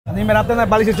আজিমের রাতে না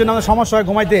বালিশের জন্য আমাদের সমস্যা হয়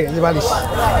ঘুমাইতে, যে বালিশ।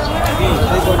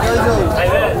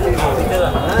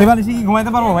 এই বালিশে কি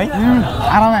ঘুমাইতে পারবো ভাই?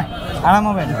 আরামে আরাম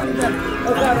হবে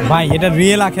ভাই। এটা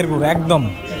রিয়েল আখের গুড় একদম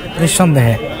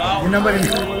নিঃসন্দেহে।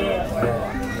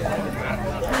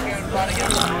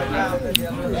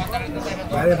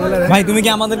 ভাই তুমি কি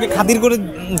আমাদেরকে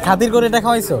খাতির করে এটা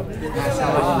খাওয়াইছো?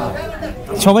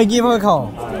 সবাই কি এভাবে খাও?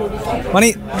 মানে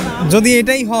যদি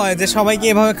এটাই হয় যে সবাইকে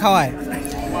এভাবে খাওয়ায়,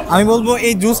 আমি বলবো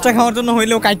এই জুসটা খাওয়ার জন্য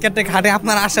হইলেও কাইকারটেক হাটে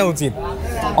আপনার আসা উচিত।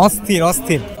 অস্থির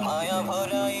অস্থির।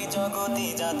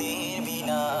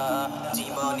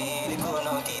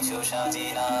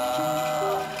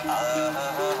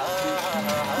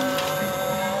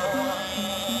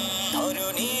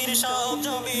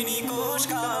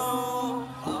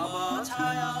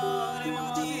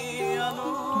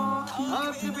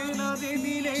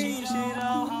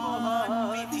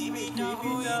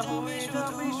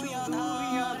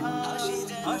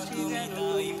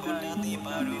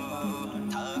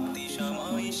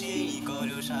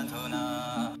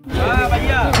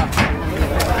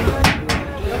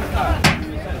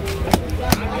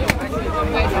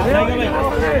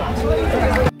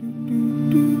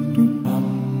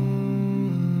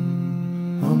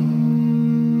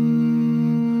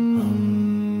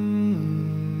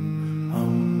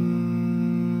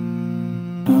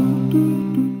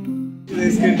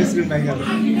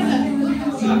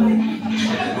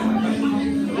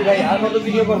 আর কত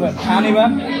ভিডিও করবেন? খান এবার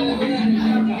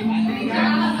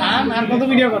খান, আর কত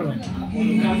ভিডিও করবেন?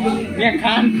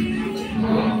 খান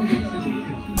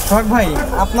ভাই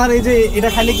আপনার এই যে এটা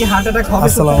খালি কি হার্ট অ্যাটাক হবে?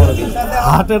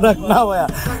 হার্ট অ্যাটাক না ভাইয়া,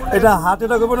 এটা হার্ট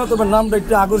অ্যাটাক হবে না, তবে নামটা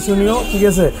একটু আকর্ষণীয়, ঠিক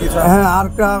আছে? হ্যাঁ, আর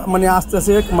মানে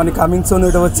আসতেছে মানে কামিং সুন,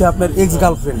 এটা হচ্ছে আপনার এক্স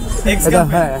গার্লফ্রেন্ড। এটা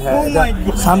হ্যাঁ হ্যাঁ,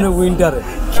 সামনে উইন্টারে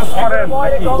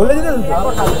বলে দিতে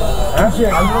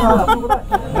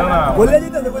বলে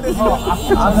দিতে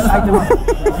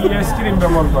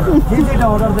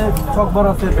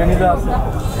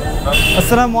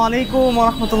আসসালামু আলাইকুম ওয়া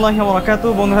রাহমাতুল্লাহি ওয়া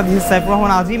বারাকাতুহু। বন্ধুরা, this is Saifur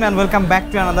Rahman Azim and welcome back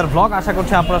to another blog. আশা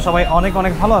করছি আপনারা সবাই অনেক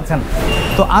অনেক ভালো আছেন।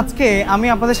 তো আজকে আমি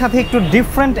আপনাদের সাথে একটু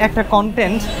ডিফারেন্ট একটা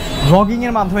কন্টেন্ট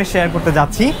ব্লগিংয়ের মাধ্যমে শেয়ার করতে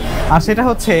যাচ্ছি। আর সেটা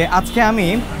হচ্ছে আজকে আমি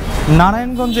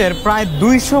নারায়ণগঞ্জের প্রায়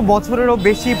 200 বছরেরও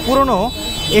বেশি পুরনো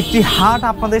একটি হাট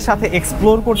আপনাদের সাথে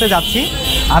এক্সপ্লোর করতে যাচ্ছি।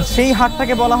 আর সেই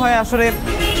হাটটাকে বলা হয় আসলে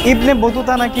ইবনে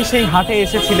বতুতা নাকি সেই হাটে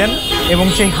এসেছিলেন এবং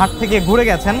সেই হাট থেকে ঘুরে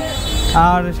গেছেন।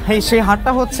 আর সেই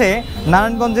হাটটা হচ্ছে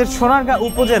নারায়ণগঞ্জের সোনারগাঁ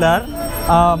উপজেলার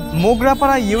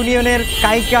মোগরাপাড়া ইউনিয়নের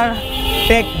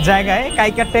কাইকারটেক জায়গায়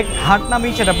কাইকারটেক হাট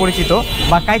নামেই সেটা পরিচিত,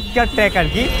 বা কাইকারটেক আর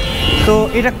কি। তো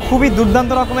এটা খুবই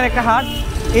দুর্দান্ত রকমের একটা হাট।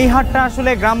 এই হাটটা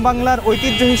আসলে গ্রাম বাংলার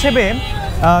ঐতিহ্য হিসেবে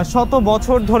শত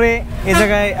বছর ধরে এ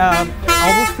জায়গায়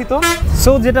অবস্থিত।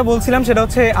 সো যেটা বলছিলাম সেটা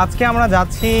হচ্ছে আজকে আমরা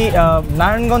যাচ্ছি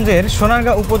নারায়ণগঞ্জের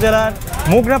সোনারগাঁ উপজেলার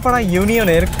মোগরাপাড়া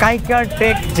ইউনিয়নের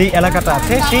কাইকারটেক যে এলাকাটা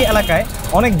আছে, সেই এলাকায়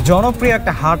অনেক জনপ্রিয়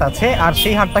একটা হাট আছে, আর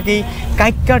সেই হাটটাকেই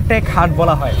কাইকারটেক হাট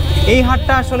বলা হয়। এই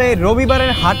হাটটা আসলে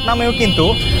রবিবারের হাট নামেও কিন্তু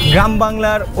গ্রাম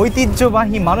বাংলার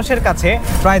ঐতিহ্যবাহী মানুষের কাছে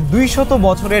প্রায় 200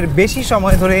 বছরের বেশি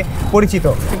সময় ধরে পরিচিত।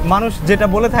 মানুষ যেটা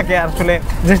বলে থাকে আসলে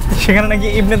যে সেখানে নাকি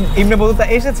ইবনে বতুতা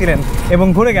এসেছিলেন এবং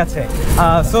ঘুরে গেছে।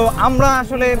 সো আমরা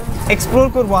আসলে এক্সপ্লোর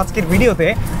করব আজকের ভিডিওতে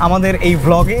আমাদের এই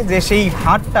ব্লগে যে সেই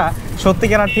হাটটা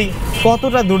সত্যিকার ঠিক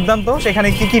কতটা দুর্দান্ত, সেখানে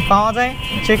কি কি পাওয়া যায়,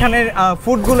 সেখানের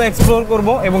ফুডগুলো এক্সপ্লোর করব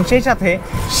এবং সেই সাথে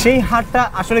সেই হাটটা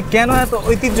আসলে কেন এত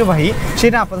ঐতিহ্যবাহী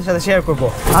সেটা আপনাদের সাথে শেয়ার করব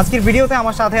আজকের ভিডিওতে।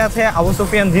 আমার সাথে আছে আবু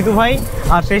সুফিয়ান জিতু ভাই,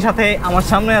 আর সেই সাথে আমার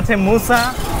সামনে আছে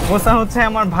মুসা হচ্ছে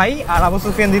আমার ভাই, আর আবু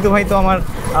সুফিয়ান জিতু ভাই তো আমার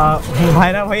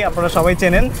ভাইরা ভাই, আপনারা সবাই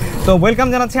চেনেন। তো ওয়েলকাম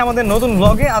জানাচ্ছি আমাদের নতুন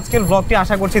ব্লগে। আজকের ব্লগটি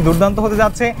আশা করছি দুর্দান্ত হতে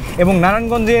যাচ্ছে এবং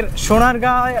নারায়ণগঞ্জের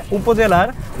সোনারগাঁ উপজেলার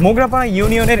মোগরাপাড়া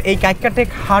ইউনিয়নের এই কাইকারটেক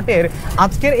হাটের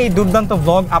আজকের এই দুর্দান্ত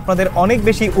ব্লগ আপনাদের অনেক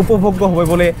বেশি উপভোগ্য হবে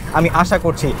বলে আমি আশা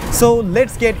করছি। So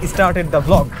let's get started the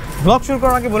blog শুরু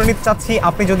করার আগে বলে নিতে চাচ্ছি,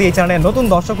 আপনি যদি এই চ্যানেলে নতুন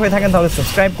দর্শক হয়ে থাকেন তাহলে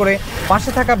সাবস্ক্রাইব করে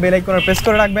পাশে থাকা বেল আইকনে প্রেস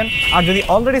করে রাখবেন, আর যদি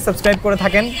অলরেডি সাবস্ক্রাইব করে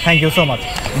থাকেন thank you so much.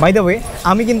 By the way,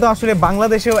 আমি কিন্তু আসলে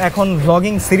বাংলাদেশেও এখন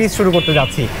ব্লগিং সিরিজ শুরু করতে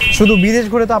যাচ্ছি। শুধু বিদেশ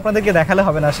ঘুরে তো আপনাদেরকে দেখালে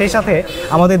হবে না, সেই সাথে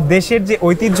আমাদের দেশের যে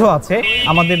ঐতিহ্য আছে,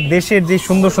 আমাদের দেশের যে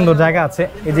সুন্দর সুন্দর জায়গা আছে,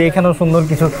 এই যে এখানেও সুন্দর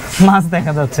কিছু মাছ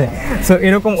দেখা যাচ্ছে। সো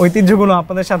এরকম ঐতিহ্যগুলো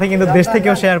আপনাদের সাথে কিন্তু দেশ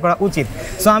থেকেও শেয়ার করা উচিত।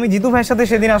 সো আমি জিতু ভাইয়ের সাথে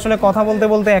সেদিন আসলে কথা বলতে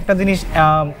বলতে একটা জিনিস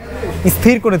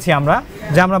স্থির করেছি আমরা,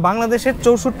 যে আমরা বাংলাদেশের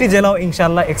 64 জেলাও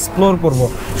ইনশাআল্লাহ এক্সপ্লোর করব।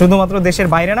 শুধুমাত্র দেশের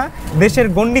বাইরে না, দেশের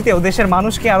গণ্ডিতেও দেশের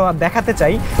মানুষকে আরও দেখাতে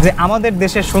চাই যে আমাদের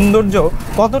দেশের সৌন্দর্য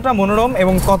কতটা মনোরম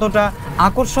এবং কতটা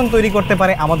আকর্ষণ তৈরি করতে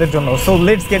পারে আমাদের জন্য। So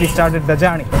let's get started the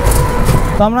journey.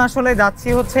 তো আমরা আসলে যাচ্ছি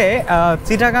হচ্ছে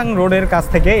চিটাগাং রোডের কাছ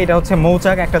থেকে, এটা হচ্ছে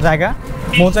মৌচাক একটা জায়গা।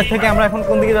 মৌচাক থেকে আমরা এখন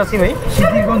কোন দিকে যাচ্ছি ভাই?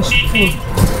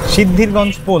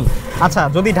 সিদ্ধিরগঞ্জ পোল। আচ্ছা,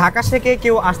 যদি ঢাকা থেকে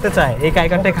কেউ আসতে চায় এই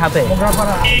কাইকারটেক হাতে,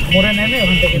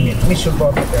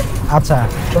 আচ্ছা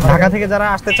ঢাকা থেকে যারা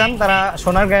আসতে চান তারা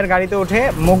সোনারগাঁয়ের গাড়িতে উঠে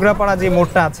মোগরাপাড়া যে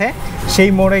মোড়টা আছে সেই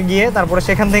মোড়ে গিয়ে তারপরে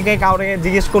সেখান থেকে কাউরে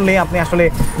জিজ্ঞেস করলেই আপনি আসলে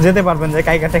যেতে পারবেন যে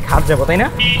কাইকারটেক হাট যাবো, তাই না?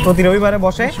 প্রতি রবিবারে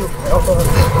বসে,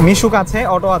 মিশুক আছে,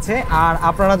 অটো আছে। আর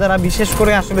আপনারা যারা বিশেষ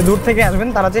করে আসলে দূর থেকে আসবেন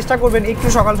তারা চেষ্টা করবেন একটু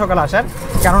সকাল সকাল আসার,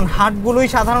 কারণ হাটগুলোই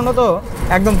সাধারণত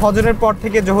একদম ফজরের পর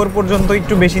থেকে জোহর পর্যন্ত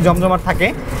একটু বেশি জমজমাট থাকে।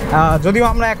 যদিও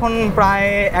আমরা এখন প্রায়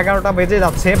 11টা বেজে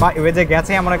যাচ্ছে বা বেজে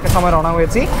গেছে, আমরা একটা সময় রওনা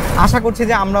হয়েছি। আশা করছি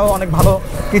যে আমরাও অনেক ভালো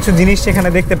কিছু জিনিস সেখানে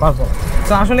দেখতে পারবো।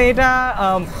 তো আসলে এটা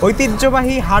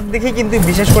ঐতিহ্যবাহী হাট দেখে কিন্তু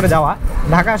বিশেষ করে যাওয়া।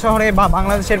 ঢাকা শহরে বা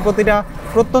বাংলাদেশের প্রতিটা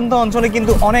প্রত্যন্ত অঞ্চলে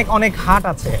কিন্তু অনেক অনেক হাট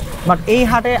আছে, বাট এই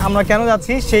হাটে আমরা কেন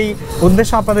যাচ্ছি সেই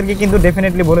উদ্দেশ্য আপনাদেরকে কিন্তু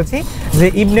ডেফিনেটলি বলেছি যে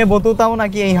ইবনে বতুতাও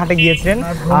নাকি এই হাটে গিয়েছিলেন,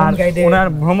 আর ওনার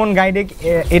ভ্রমণ গাইডে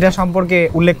এটা সম্পর্কে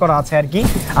উল্লেখ করা আছে আর কি।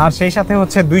 আর সেই সাথে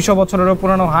হচ্ছে 200 বছরেরও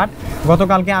পুরনো হাট।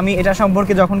 গতকালকে আমি এটা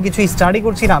সম্পর্কে যখন কিছু স্টাডি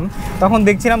করছিলাম তখন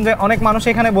দেখছিলাম যে অনেক মানুষ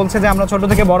এখানে বলছে যে আমরা ছোট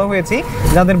থেকে বড় হয়েছি,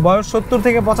 যাদের বয়স 70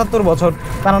 থেকে 75 বছর,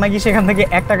 তারা নাকি সেখান থেকে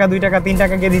 1 টাকা 2 টাকা 3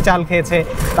 টাকা কেজি চাল খেয়েছে,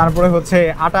 তারপরে হচ্ছে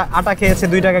আটা খেয়েছে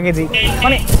 2 টাকা কেজি।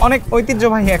 মানে অনেক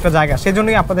ঐতিহ্যবাহী একটা জায়গা,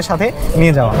 সেজন্যই আপনাদের সাথে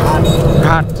নিয়ে যাওয়া।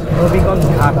 ঘাট, নবীগঞ্জ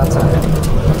ঘাট। আচ্ছা,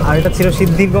 আর এটা ছিল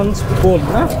সিদ্ধিরগঞ্জ পোল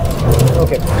না?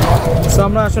 ওকে, সো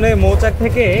আমরা আসলে মৌচাক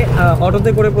থেকে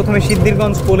অটোতে করে প্রথমে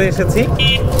সিদ্ধিরগঞ্জ পোলে এসেছি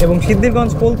এবং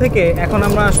সিদ্ধিরগঞ্জ পোল থেকে এখন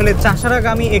আমরা আসলে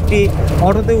চাষারাগামী একটি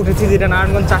অটোতে উঠেছি যেটা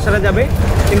নারায়ণগঞ্জ চাষারা যাবে।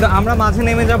 কিন্তু আমরা মাঝে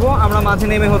নেমে যাব, আমরা মাঝে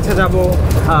নেমে হচ্ছে যাব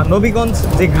নবীগঞ্জ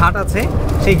যে ঘাট আছে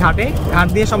সেই ঘাট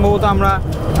দিয়ে সম্ভবত আমরা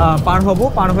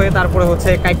পার হয়ে তারপরে হচ্ছে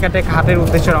কাইকারটেক হাটের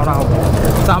উদ্দেশ্যে রওনা হব।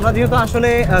 তো আমরা যেহেতু আসলে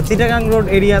চিটাগাং রোড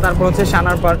এরিয়া, তারপর হচ্ছে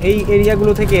সানারপাড়, এই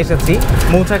এরিয়াগুলো থেকে এসেছি,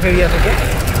 মৌচাক এরিয়া থেকে,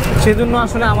 সেজন্য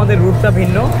আসলে আমাদের রুটটা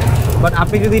ভিন্ন। বাট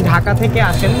আপনি যদি ঢাকা থেকে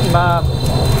আসেন বা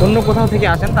অন্য কোথাও থেকে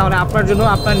আসেন তাহলে আপনার জন্য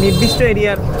আপনার নির্দিষ্ট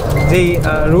এরিয়ার যেই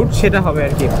রুট সেটা হবে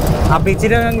আর কি। আপনি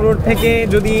চিটাগাং রোড থেকে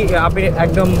যদি আপনি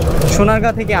একদম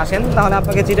সোনারগাঁ থেকে আসেন তাহলে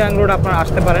আপনাকে চিটাগাং রোড আপনারা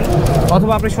আসতে পারেন,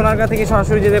 অথবা আপনি সোনারগাঁ থেকে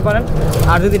সরাসরি যেতে পারেন।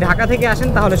 আর যদি ঢাকা থেকে আসেন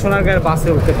তাহলে সোনারগাঁয়ের বাসে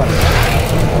উঠতে পারেন।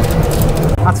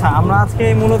 আচ্ছা, আমরা আজকে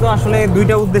মূলত আসলে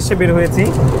 2টা উদ্দেশ্যে বের হয়েছি,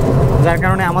 যার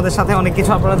কারণে আমাদের সাথে অনেক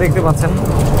কিছু আপনারা দেখতে পাচ্ছেন।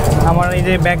 আমার এই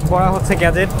যে ব্যাগ পরা হচ্ছে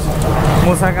গ্যাজেট,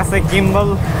 মোসার কাছে গিম্বল,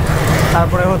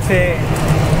 তারপরে হচ্ছে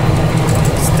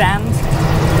স্ট্যান্ড।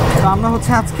 তো আমরা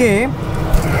হচ্ছে আজকে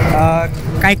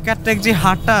কাইকারটেক যে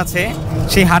হাটটা আছে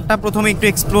সেই হাটটা প্রথমে একটু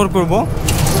এক্সপ্লোর করব।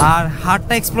 আর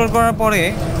হাটটা এক্সপ্লোর করার পরে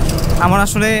আমার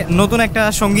আসলে নতুন একটা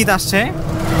সঙ্গীত আসছে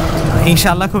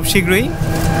ইনশাআল্লাহ খুব শীঘ্রই।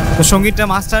 তো সঙ্গীতটা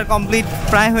মাস্টার কমপ্লিট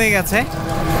প্রায় হয়ে গেছে।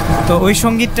 তো ওই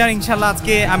সঙ্গীতটার ইনশাআল্লাহ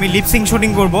আজকে আমি লিপসিং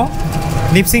শুটিং করব।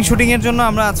 লিপসিং শুটিংয়ের জন্য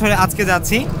আমরা আজকে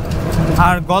যাচ্ছি।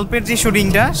 আর গল্পের যে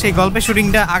শুটিংটা সেই গল্পের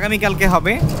শুটিংটা আগামীকালকে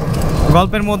হবে।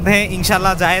 গল্পের মধ্যে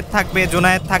ইনশাআল্লাহ জায়েদ থাকবে,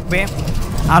 জোনায়েদ থাকবে,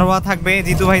 আরোয়া থাকবে,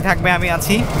 জিতু ভাই থাকবে, আমি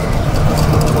আছি।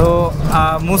 তো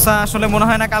মুসা আসলে মনে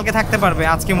হয় না কালকে থাকতে পারবে,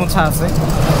 আজকে মুসা আছে।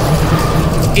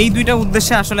 এই 2টা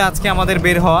উদ্দেশ্যে আসলে আজকে আমাদের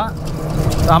বের হওয়া।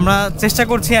 তো আমরা চেষ্টা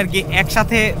করছি আর কি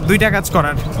একসাথে 2টা কাজ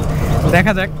করার,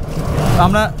 দেখা যাক। তো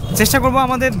আমরা চেষ্টা করব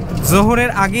আমাদের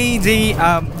জোহরের আগেই যেই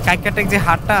কাইকারটেক যে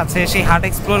হাটটা আছে সেই হাট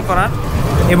এক্সপ্লোর করার,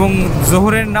 এবং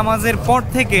জোহরের নামাজের পর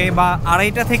থেকে বা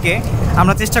 2:30টা থেকে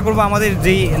আমরা চেষ্টা করব আমাদের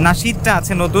যেই নাশিদটা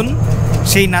আছে নতুন,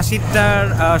 সেই নাশিদটার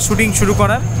শুটিং শুরু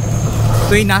করার।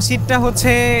 তো এই নাশিদটা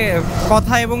হচ্ছে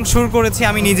কথা এবং সুর করেছি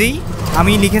আমি নিজেই,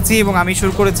 আমি লিখেছি এবং আমি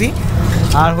সুর করেছি।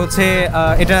 আর হচ্ছে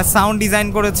এটা সাউন্ড ডিজাইন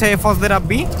করেছে ফজলে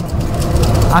রাব্বি।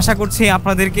 আশা করছি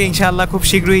আপনাদেরকে ইনশাআল্লাহ খুব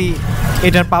শীঘ্রই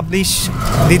এটার পাবলিশ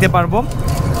দিতে পারবো।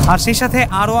 আর সেই সাথে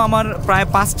আরও আমার প্রায়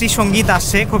 5টি সঙ্গীত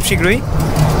আসছে খুব শীঘ্রই।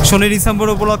 16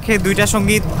 ডিসেম্বর উপলক্ষে 2টা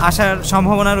সঙ্গীত আসার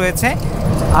সম্ভাবনা রয়েছে।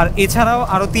 আর এছাড়াও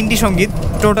আরও 3টি সঙ্গীত,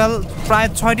 টোটাল প্রায়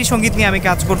 6টি সঙ্গীত নিয়ে আমি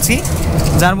কাজ করছি,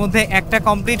 যার মধ্যে একটা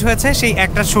কমপ্লিট হয়েছে, সেই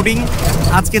একটা শুটিং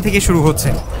আজকে থেকে শুরু হচ্ছে।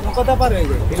 কথা পার হয়ে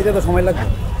যায়, এটা তো সময় লাগবে।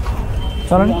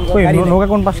 চলেন, কই নৌকা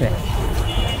কোন পাশে?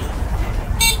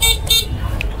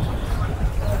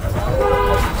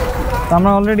 তো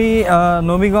আমরা অলরেডি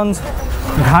নবীগঞ্জ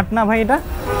ঘাট না ভাই এটা?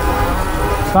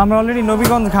 তো আমরা অলরেডি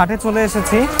নবীগঞ্জ ঘাটে চলে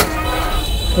এসেছি।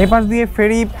 এ পাশ দিয়ে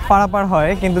ফেরি পারাপার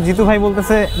হয়, কিন্তু জিতু ভাই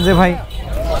বলতেছে যে ভাই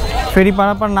ফেরি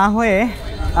পারাপার না হয়ে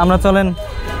আমরা চলেন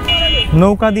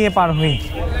নৌকা দিয়ে পার হই।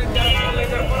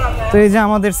 তো এই যে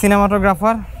আমাদের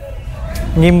সিনেমাটোগ্রাফার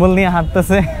গিম্বল নিয়ে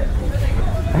হাঁটতেছে।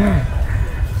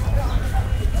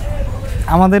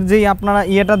 আমাদের যেই আপনারা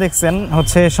ইয়েটা দেখছেন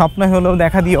হচ্ছে স্বপ্নে হলেও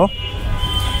দেখা দিও,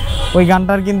 ওই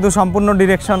গানটার কিন্তু সম্পূর্ণ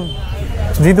ডিরেকশন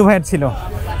জিতু ভাইয়ের ছিল,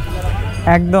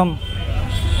 একদম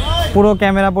পুরো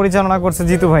ক্যামেরা পরিচালনা করছে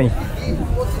জিতু ভাই,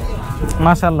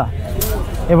 মাশাআল্লাহ।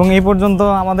 এবং এই পর্যন্ত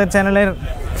আমাদের চ্যানেলের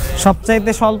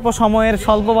সবচাইতে স্বল্প সময়ের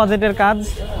স্বল্প বাজেটের কাজ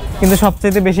কিন্তু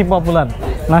সবচেয়ে বেশি পপুলার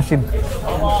নাশিদ।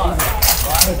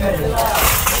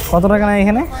 কত টাকা নেয়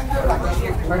এখানে?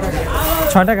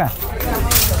 6 টাকা।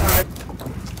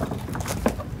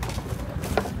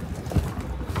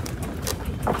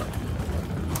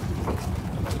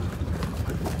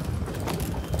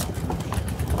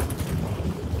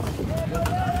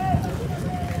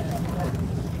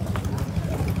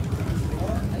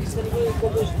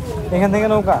 এখান থেকে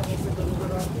নৌকা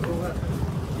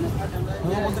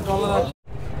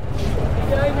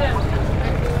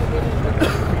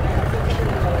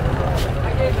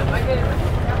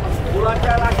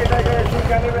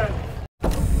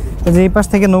যে এই পাশ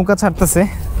থেকে নৌকা ছাড়তেছে।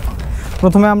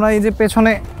 প্রথমে আমরা এই যে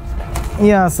পেছনে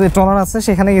আছে ট্রলার আছে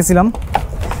সেখানে গেছিলাম।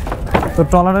 তো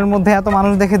ট্রলারের মধ্যে এত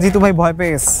মানুষ দেখে জিতু ভাই ভয়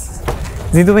পেয়ে গেছে।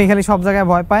 জিতু ভাই খালি সব জায়গায়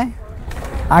ভয় পায়।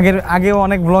 আগেও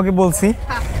অনেক ব্লগে বলছি,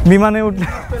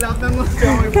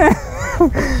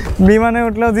 বিমানে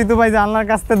উঠলেও জিতু ভাই জানলার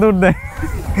কাছ থেকে দৌড় দেয়।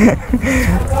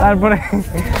 তারপরে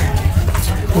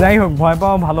যাই হোক, ভয়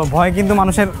পাওয়া ভালো। ভয় কিন্তু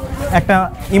মানুষের একটা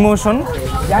ইমোশন।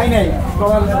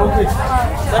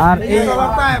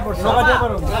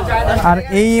 আর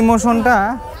এই ইমোশনটা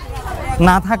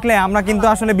না থাকলে আমরা কিন্তু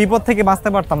আসলে বিপদ থেকে বাঁচতে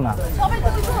পারতাম না।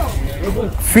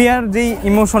 ফিয়ার যেই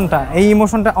ইমোশনটা, এই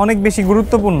ইমোশনটা অনেক বেশি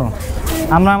গুরুত্বপূর্ণ।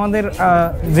 আমরা আমাদের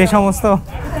যে সমস্ত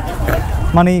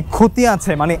মানে ক্ষতি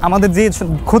আছে, মানে আমাদের যে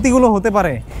ক্ষতিগুলো হতে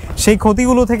পারে, সেই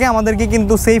ক্ষতিগুলো থেকে আমাদেরকে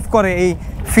কিন্তু সেভ করে এই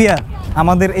ফিয়ার,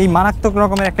 আমাদের এই মারাত্মক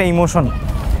রকমের একটা ইমোশন।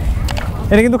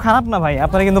 এটা কিন্তু খারাপ না ভাই,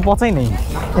 আপনারা কিন্তু পচাই নেই,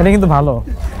 এটা কিন্তু ভালো।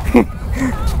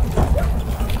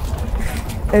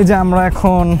 এই যে আমরা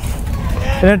এখন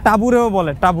এটা টাবুরেও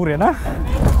বলে, টাবুরে না,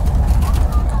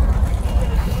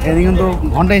 এটা কিন্তু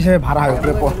ঘন্টা হিসেবে ভাড়া হয়।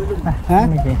 হ্যাঁ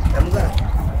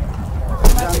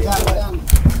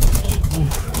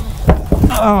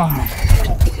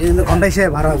ঘন্টা হিসেবে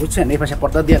ভাড়া হয়, বুঝছেন? এই পাশে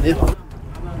পর্দা দিয়ে দিন।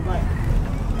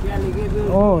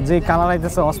 ও যে কালার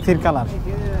আইতেছে অস্থির কালার,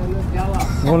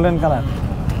 গোল্ডেন কালার।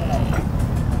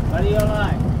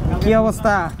 কি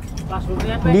অবস্থা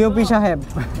ডিওপি সাহেব?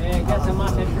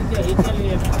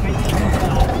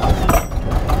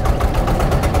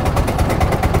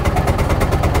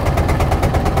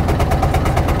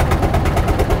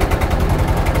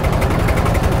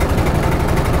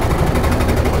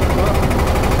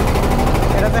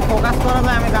 এটাতে ফোকাস করা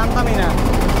যায় আমি জানতামই না।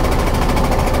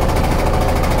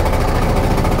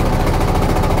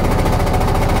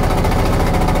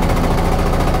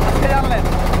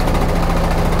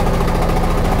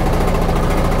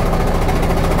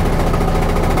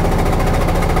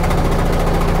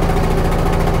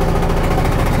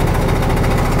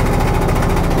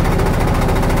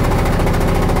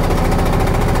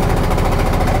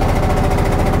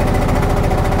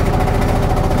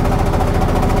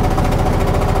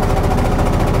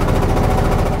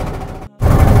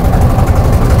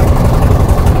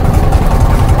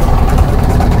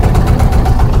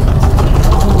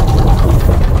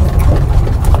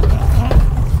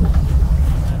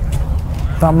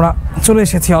 তো আমরা চলে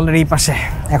এসেছি অলরেডি এই পাশে।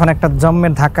 এখন একটা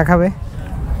জম্মের ধাক্কা খাবে।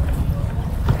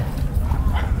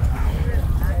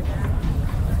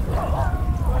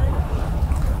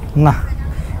 না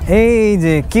এই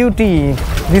যে কিউটি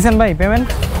দিছেন ভাই পেমেন্ট?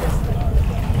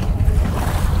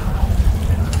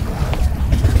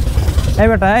 এই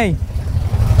বেটা, এই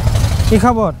কি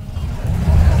খবর?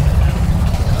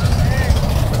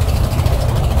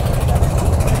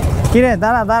 কিরে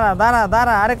দাঁড়া দাঁড়া দাঁড়া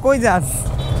দাঁড়া, আরে কই যাস?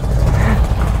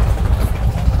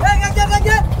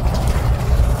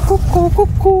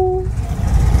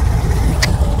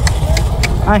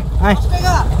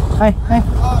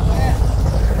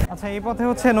 আচ্ছা, এই পথে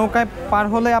হচ্ছে নৌকায় পার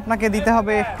হলে আপনাকে দিতে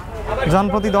হবে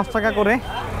জনপ্রতি 10 টাকা করে।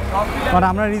 আর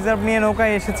আমরা রিজার্ভ নিয়ে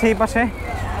নৌকায় এসেছি এই পাশে,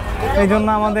 এই জন্য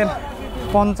আমাদের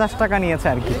 50 টাকা নিয়েছে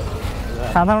আর কি।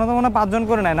 সাধারণত মনে হয় 5 জন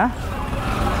করে নেয় না?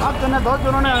 5 জন না 10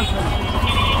 জন নেয়।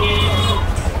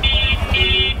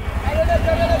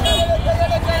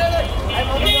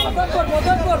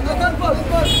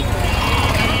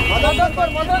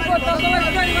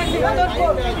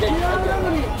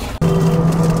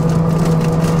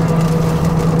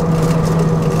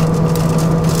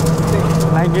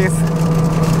 I guess.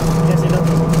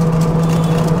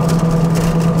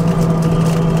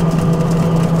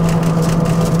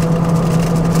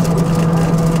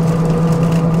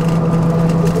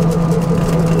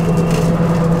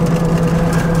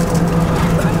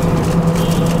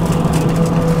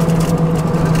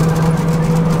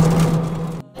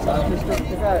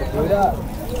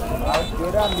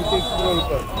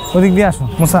 ওদিক দিয়ে আসো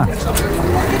মুসা।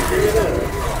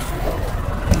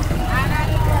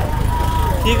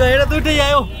 ঠিক আছে, এটা দুইটাই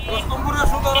আয়ো।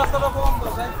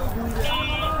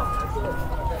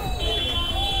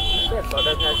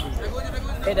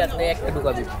 এটাতে একটা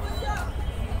ঢুকাবি।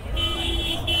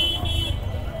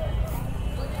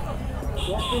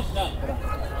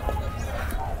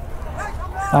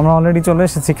 আমরা অলরেডি চলে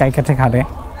এসেছি কাইকেরটেক হাটে।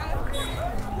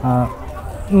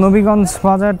 নবীগঞ্জ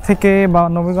বাজার থেকে বা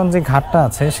নবীগঞ্জ যে ঘাটটা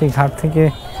আছে সেই ঘাট থেকে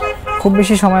খুব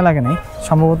বেশি সময় লাগে নাই,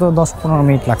 সম্ভবত 10-15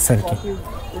 মিনিট লাগছে আর কি।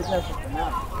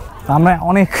 আমরা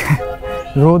অনেক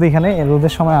রোদ, এখানে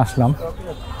রোদের সময় আসলাম।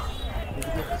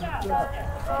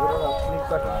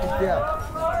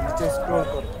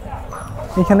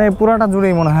 এখানে পুরাটা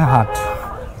জুড়েই মনে হয় হাট।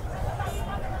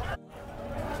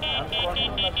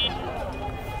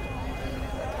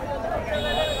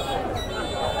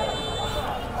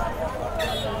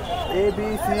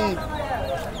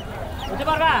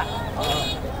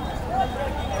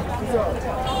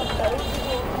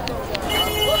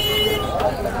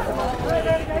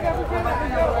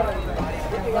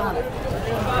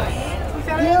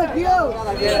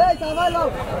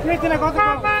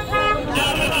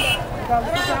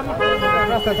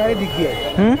 রাস্তা চারিদিক দিয়ে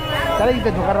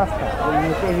চারিদিকে ঢোকার রাস্তা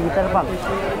ভিতরে পাল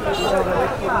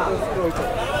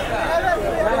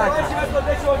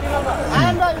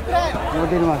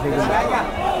নদীর মাছ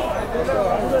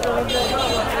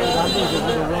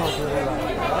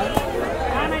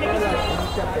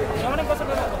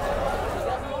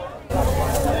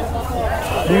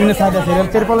বিভিন্ন সাইড আছে,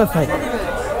 তেরপলের সাইড।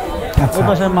 ওই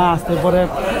পাশে মাছ, তারপরে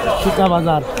শিকা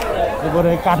বাজার, তারপরে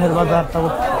কাঠের বাজার।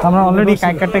 তারপর আমরা অলরেডি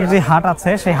কাইকেরটেক যে হাট আছে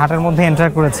সেই হাটের মধ্যে এন্টার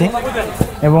করেছি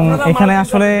এবং এখানে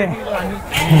আসলে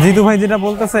জিতু ভাই যেটা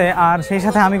বলতেছে, আর সেই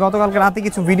সাথে আমি গতকালকে রাতে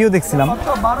কিছু ভিডিও দেখছিলাম,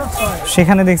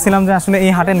 সেখানে দেখছিলাম যে আসলে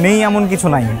এই হাটে নেই এমন কিছু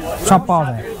নাই, সব পাওয়া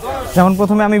যায়। যেমন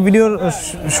প্রথমে আমি ভিডিওর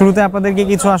শুরুতে আপনাদেরকে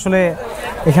কিছু আসলে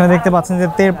এখানে দেখতে পাচ্ছেন যে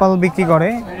তেরপাল বিক্রি করে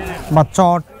বা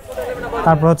চট,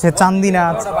 তারপর হচ্ছে চান্দি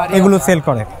নাচ, এগুলো সেল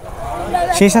করে।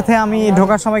 সেই সাথে আমি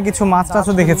ঢোকার সময় কিছু মাছ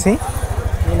টাছও দেখেছি।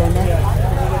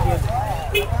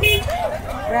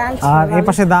 আর এই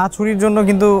পাশে দা ছুরির জন্য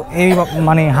কিন্তু এই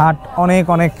মানে হাট অনেক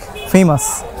অনেক ফেমাস।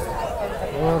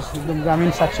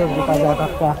 গ্রামীণ শাকসবজি তাজা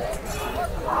টাটকা,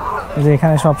 যে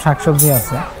এখানে সব শাকসবজি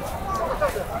আছে।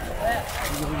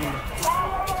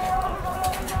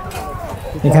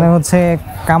 এখানে হচ্ছে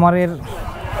কামারের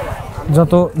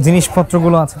যত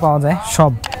জিনিসপত্রগুলো আছে পাওয়া যায়,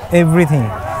 সব এভরিথিং,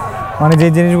 মানে যে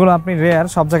জিনিসগুলো আপনি রেয়ার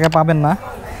সব জায়গায় পাবেন না,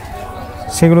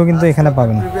 সেগুলো কিন্তু এখানে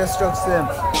পাবেন।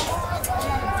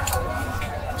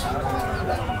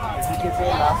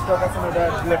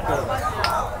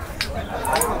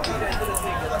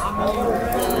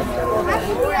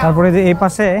 তারপরে যে এই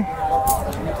পাশে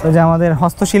ওই যে আমাদের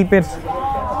হস্তশিল্পের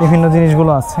বিভিন্ন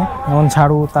জিনিসগুলো আছে, যেমন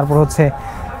ঝাড়ু, তারপর হচ্ছে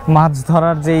মাছ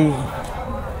ধরার যেই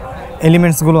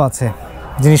এলিমেন্টসগুলো আছে,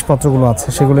 জিনিসপত্রগুলো আছে,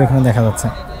 সেগুলো এখানে দেখা যাচ্ছে।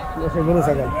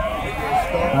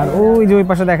 আর ওই যে ওই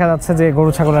পাশে দেখা যাচ্ছে যে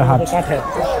গরু ছাগলের হাট।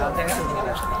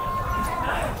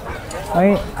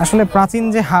 আসলে প্রাচীন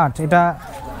যে হাট, এটা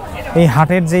এই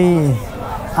হাটের যেই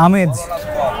আমেজ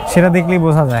সেটা দেখলেই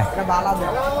বোঝা যায়।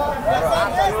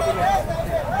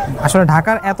 আসলে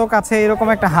ঢাকার এত কাছে এরকম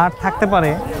একটা হাট থাকতে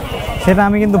পারে সেটা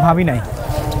আমি কিন্তু ভাবি নাই।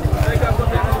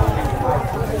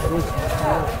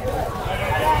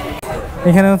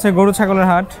 এখানে হচ্ছে গরু ছাগলের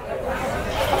হাট,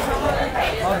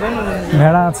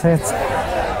 ভেড়া আছে।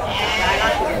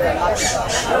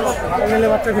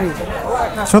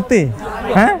 সত্যি?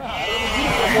 হ্যাঁ,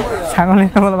 ছাগল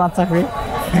নিলে বলে বাচ্চা ফ্রি।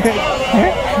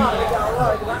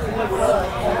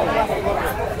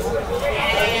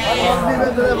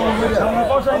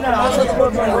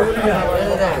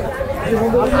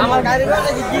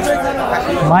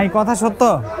 ভাই কথা সত্য?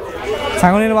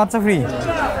 ছাগল নিলে বাচ্চা ফ্রি?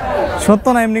 সত্য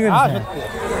না এমনি করে?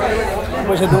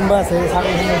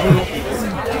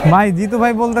 ভাই জিতু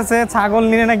ভাই বলতেছে ছাগল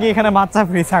নিলে নাকি এখানে বাচ্চা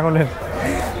ফ্রি ছাগলের।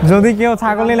 যদি কেউ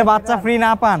ছাগল নিলে বাচ্চা ফ্রি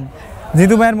না পান,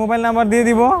 জিতু ভাইয়ের মোবাইল নাম্বার দিয়ে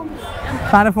দিব,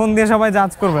 তার ফোন দিয়ে সবাই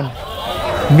জাজ করবেন।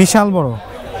 বিশাল বড়।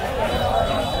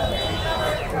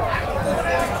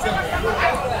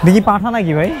 দেখি পাঠা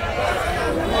নাকি ভাই?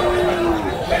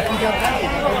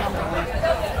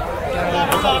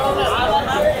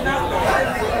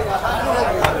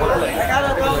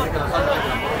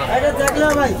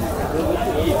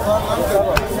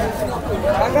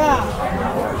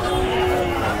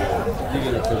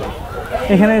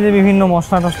 এখানে যে বিভিন্ন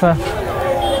মশলা টসলা।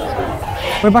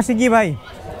 ওই পাশে কি ভাই?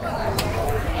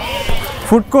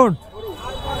 ফুড কোর্ট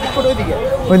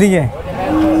ওইদিকে।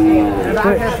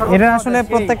 এটা আসলে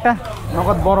প্রত্যেকটা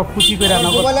নগদ বড় খুশি করে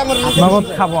নগদ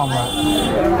খাবো আমরা।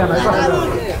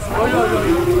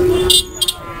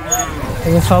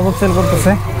 শরবত সেল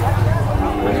করতেছে।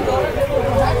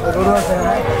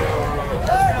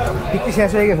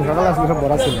 শেষ হয়ে গেছে, সকাল আসলে সব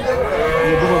বড় ছিল।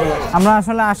 আমরা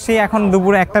আসলে আসছি এখন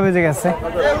দুপুরে 1টা বেজে গেছে।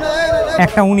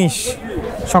 একটা 19।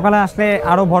 সকালে আসলে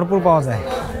আরো ভরপুর পাওয়া যায়।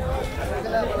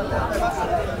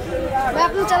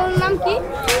 আপনার চ্যানেলের নাম কি?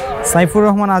 সাইফুর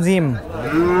রহমান আজিম।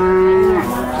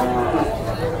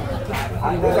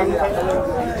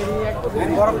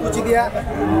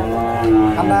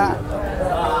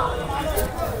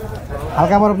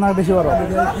 হালকা বরফ না বেশি বরফ?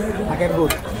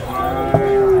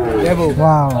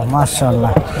 ওয়াও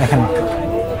মাশাআল্লাহ, দেখেন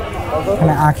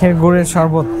এখানে আখের গুড়ের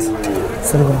শরবত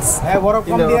বরফ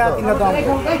কম দিয়া কিনা দাম।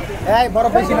 এই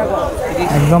বরফ বেশি না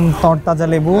একদম তরতাজা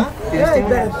লেবু।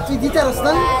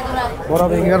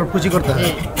 বরফ এগুলো কুচি করতে হবে।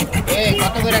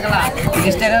 কত করে গেলা?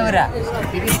 30 টাকা করে।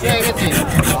 30 টাকা গেছে।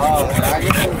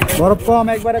 বরফ কম,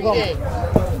 একবারে কম।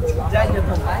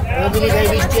 ওদিকে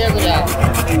 20 টাকা করে।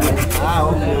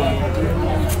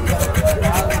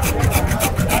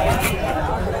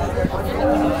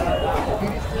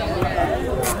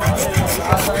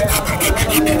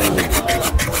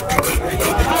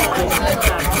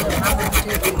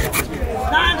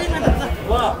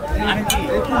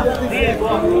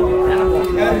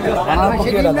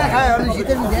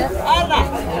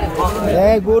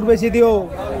 এই গুড় বেশি দিও,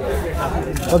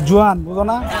 ও জোয়ান বুঝো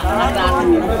না?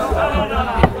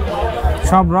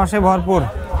 সব রসে ভরপুর।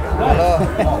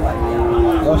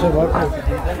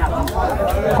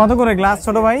 কত করে গ্লাস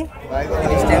ছোট ভাই?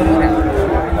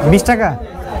 20 টাকা।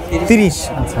 30।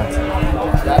 আচ্ছা আচ্ছা।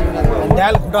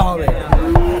 ডাল ফুটা হবে।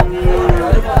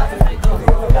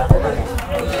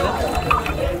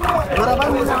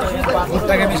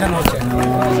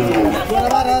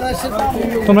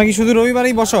 তোমরা কি শুধু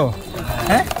রবিবারেই বসো?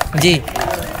 হ্যাঁ জি।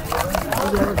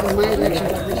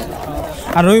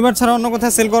 আর রবিবার ছাড়া অন্য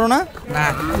কোথাও সেল করো না? না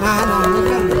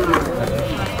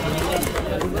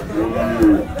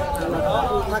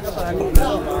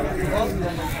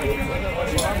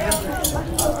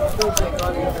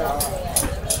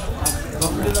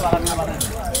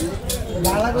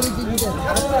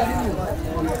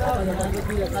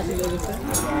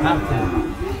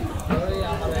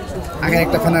আগে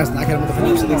একটা ফ্যান আছে, নাকের মতো ফ্যান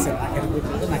আছে, দেখছেন?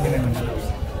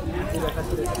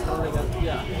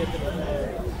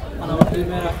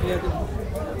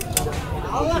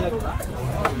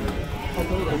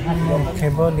 মুখে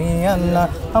বলি আল্লাহ,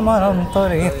 আমার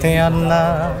অন্তরেতে আল্লাহ,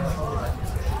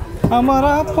 আমার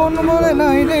আপন বলে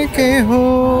নাই রে কেহ।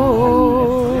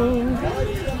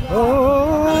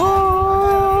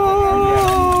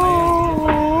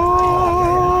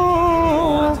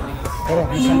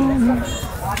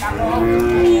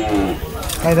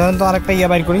 এই ধরেন তো আরেকটা ইয়া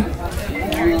বাইর করি।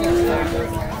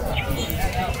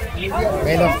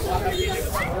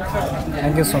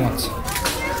 Thank you so much.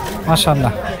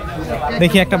 মাশাআল্লাহ।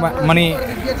 দেখি একটা মানে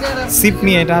সিপ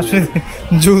নিয়ে, এটা আসলে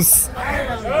জুস।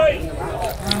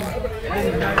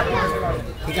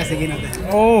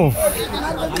 ও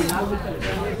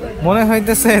মনে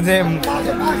হইতেছে যে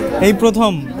এই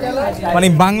প্রথম মানে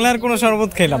বাংলার কোনো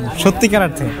শরবত খেলাম সত্যিকার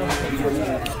অর্থে।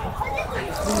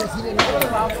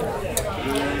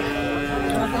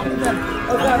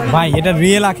 ভাই এটা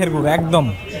রিয়েল আখের গুড় একদম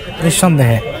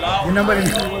নিঃসন্দেহে।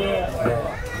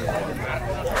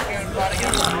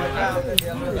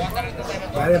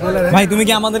 ভাই তুমি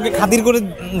কি আমাদেরকে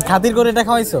খাতির করে এটা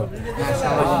খাওয়াইছো?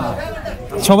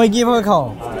 সবাইকে এভাবে খাও?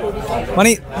 মানে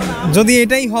যদি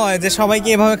এটাই হয় যে সবাইকে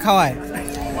এভাবে খাওয়ায়,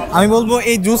 আমি বলবো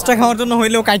এই জুসটা খাওয়ার জন্য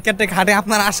হইলেও কাইকারটেক হাটে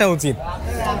আপনার আসা উচিত।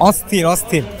 অস্থির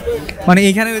অস্থির। মানে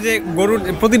এখানে ওই যে গরুর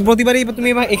প্রতিবারই তুমি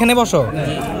এখানে বসো?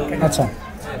 আচ্ছা,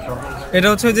 এটা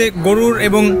হচ্ছে যে গরুর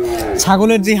এবং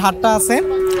ছাগলের যে হাটটা আছে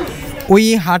ওই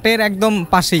হাটের একদম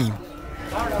পাশেই।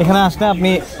 এখানে আসলে আপনি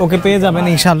ওকে পেয়ে যাবেন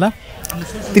ইনশাল্লাহ।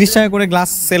 30 টাকা করে গ্লাস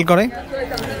সেল করে,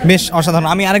 বেশ অসাধারণ।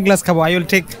 আমি আরেক গ্লাস খাবো। I will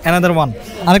take another one.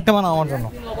 আরেকটা বানাও আমার জন্য।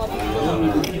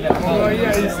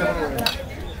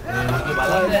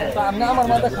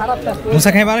 মুসা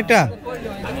খাইবা আরেকটা?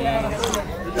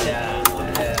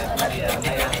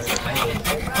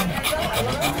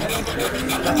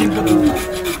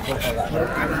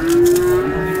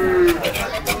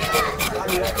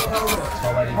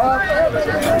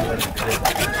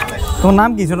 তোমার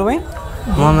নাম কি ছোট ভাই?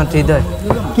 মোহাম্মদ হৃদয়।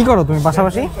 কি করো তুমি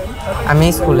পাশাপাশি? আমি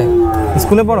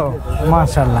স্কুলে পড়ো?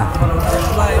 মাশাআল্লাহ।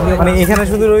 মানে এখানে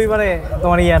শুধু রবিবারে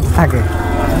তোমার ইয়ার থাকে?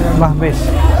 বাহ বেশ।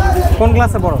 কোন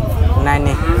ক্লাসে পড়ো?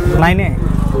 9-এ।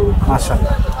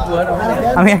 মাশাআল্লাহ।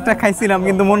 আমি একটা খাইছিলাম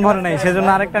কিন্তু মন ভরে নাই, সেজন্য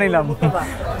আরেকটা নিলাম।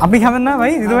 আপনি খাবেন না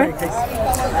ভাই? হৃদয় ভাই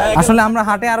আসলে আমরা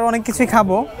হাটে আরো অনেক কিছুই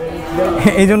খাবো,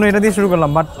 এই জন্য এটা দিয়ে শুরু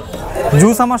করলাম। বাট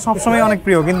জুস আমার সবসময় অনেক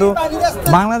প্রিয়, কিন্তু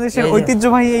বাংলাদেশের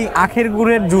ঐতিহ্যবাহী এই আখের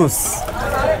গুড়ের জুস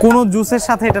কোনো জুসের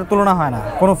সাথে এটার তুলনা হয় না,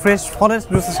 কোনো ফ্রেশ ফরেস্ট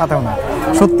জুসের সাথেও না।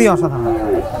 সত্যি অসাধারণ।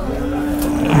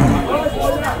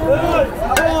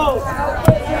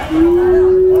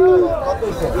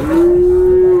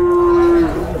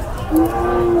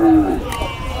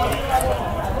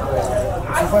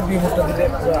 রিমোটটা দিলে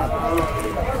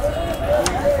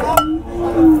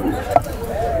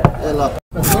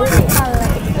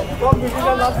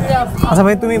আচ্ছা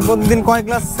ভাই, তুমি প্রতিদিন কয়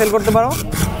গ্লাস সেল করতে পারো,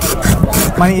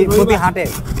 মানে প্রতি হাটে?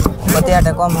 প্রতি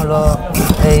হাটে কম হলো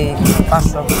এই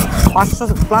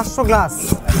 500 গ্লাস।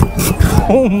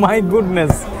 O my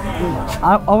goodness.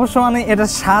 আর অবশ্য মানে এটা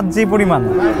স্বাদ যে পরিমাণ,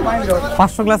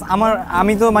 500 গ্লাস,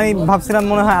 আমি তো মানে ভাবছিলাম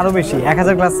মনে হয় আরো বেশি,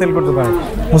 1000 গ্লাস সেল করতে পারে।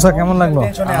 মুসা, কেমন লাগলো?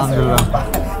 আলহামদুলিল্লাহ,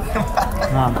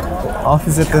 না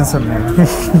অফিসের টেনশন নেই।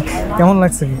 কেমন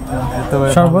লাগছে কি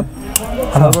শরবত?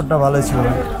 শরবতটা ভালোই ছিল।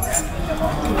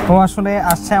 ও আসলে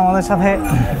আসছে আমাদের সাথে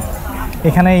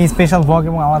এখানে স্পেশাল ব্লগ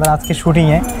এবং আমাদের আজকে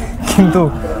শুটিংয়ে, কিন্তু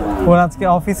ওর আজকে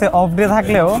অফিসে অফ ডে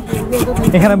থাকলেও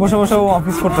এখানে বসে বসে ও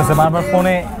অফিস করতেছে, বারবার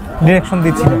ফোনে ডিরেকশন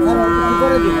দিচ্ছিল।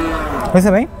 হয়েছে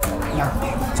ভাই,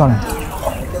 চলেন।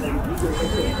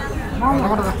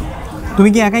 তুমি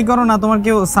কি একাই করো না তোমার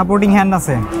কেউ সাপোর্টিং হ্যান্ড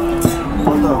আছে?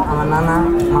 আমার নানা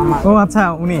মামা। ও আচ্ছা,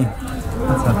 উনি।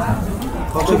 আচ্ছা আচ্ছা,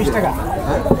 120 টাকা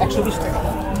 120 টাকা।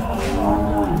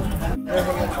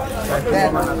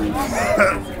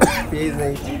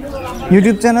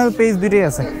 ইউটিউব চ্যানেল, পেজ দুটোই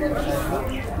আছে।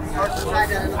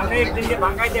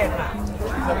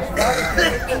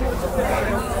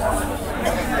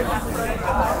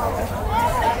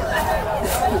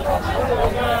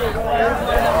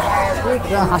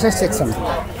 হাঁসের সেকশন,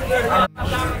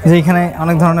 যে এখানে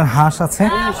অনেক ধরনের হাঁস আছে,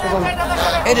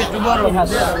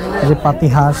 যে পাতি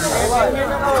হাঁস,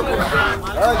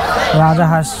 রাজা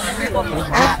হাঁস।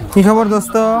 কি খবর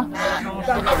দোস্ত?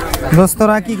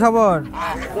 দোস্তরা কি খবর?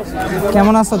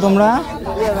 কেমন আছো তোমরা?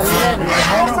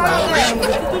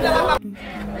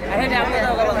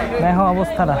 দেখো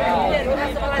অবস্থাটা,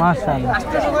 মাশাআল্লাহ।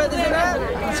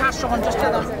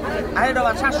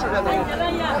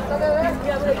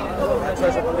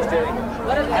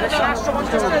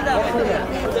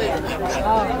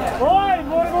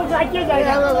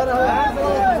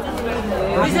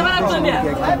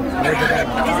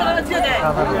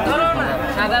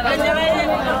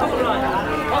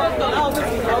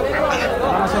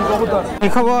 কি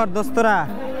খবর দোস্তরা,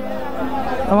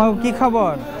 তোমার কি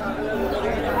খবর?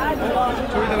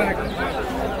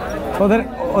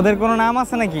 ওদের কোনো নাম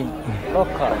আছে নাকি?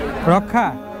 রক্ষা।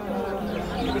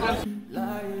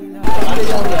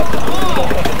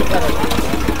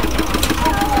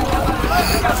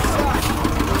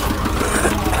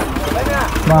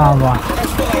 বাহ বাহ,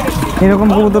 এরকম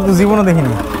কবুতর তো জীবনে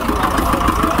দেখিনি।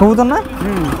 কবুতর না?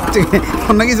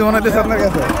 অন্য কিছু মনে হচ্ছে আপনার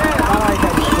কাছে?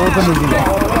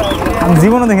 আমি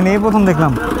জীবনে দেখিনি, এই প্রথম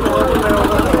দেখলাম।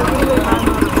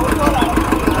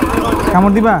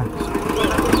 কামড় দিবা?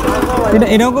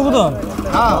 এটাও কবুতর?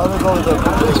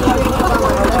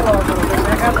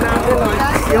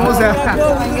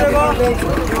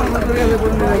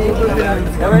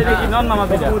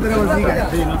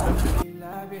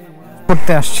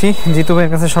 করতে আসছি, জিতু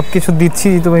ভাইয়ের কাছে সবকিছু দিচ্ছি।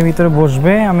 জিতু ভাই ভিতরে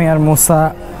বসবে, আমি আর মোসা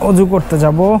অজু করতে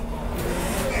যাব।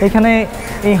 এখানে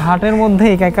এই হাটের মধ্যে,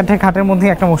 এই কাইকারটেক হাটের মধ্যে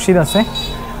একটা মসজিদ আছে।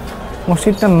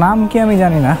 মসজিদটার নাম কি আমি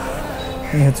জানি না।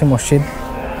 এই হচ্ছে মসজিদ।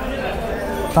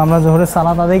 তো আমরা জোহরের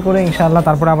সালাত আদায় করে ইনশাআল্লাহ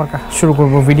তারপরে আবার শুরু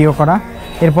করব ভিডিও করা।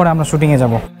 এরপরে আমরা শুটিংয়ে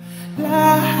যাব।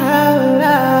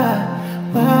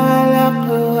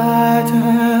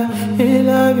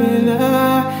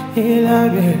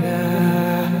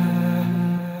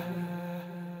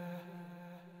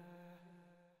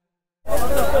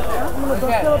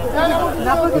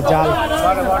 জাল,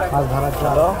 মাছ ধরার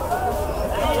জাল।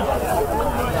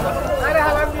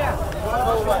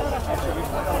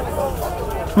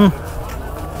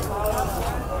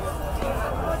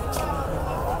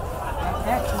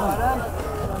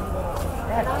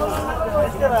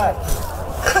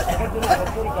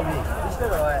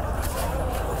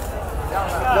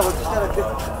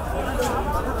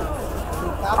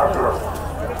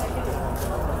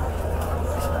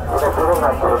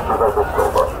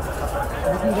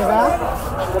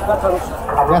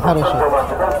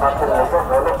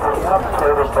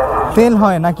 তেল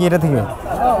হয় নাকি এটা থেকে?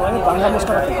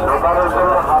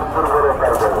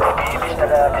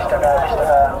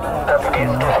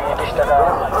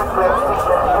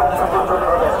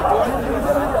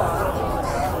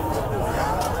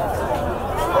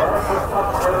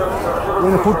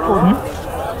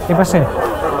 এ পাশে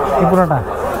এই পুরোটা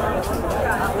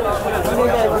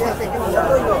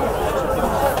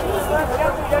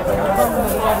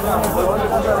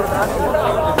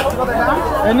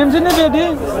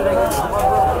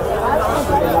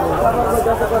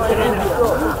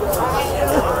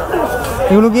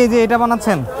এগুলো কি, যে এটা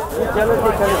বানাচ্ছেন?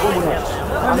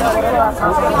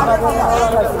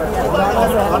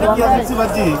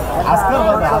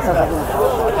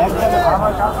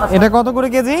 এটা কত করে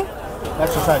কেজি?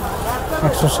 160।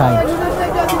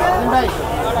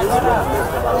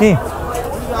 কি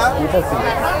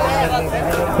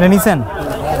এটা নিছেন?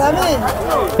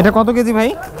 এটা কত কেজি ভাই?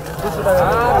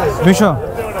 200।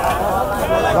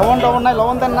 লবণ টবণ নাই,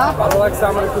 লবণ দেন না।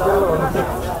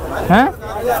 হ্যাঁ,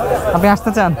 আপনি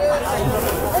আসতে চান?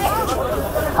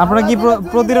 আপনারা কি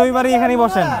প্রতি রবিবারই এখানেই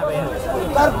বসেন?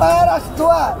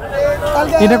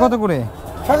 এটা কত করে?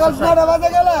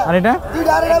 আর এটা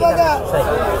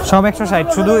সব 160,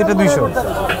 শুধু এটা 200।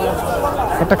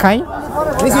 একটা খাই,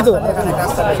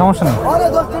 সমস্যা নেই।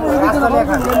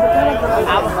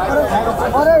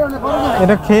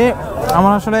 এটা খেয়ে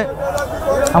আমার আসলে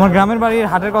আমার গ্রামের বাড়ির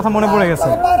হাটের কথা মনে পড়ে গেছে।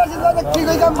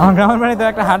 আমার গ্রামের বাড়িতে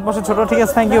একটা হাট বসে ছোট। ঠিক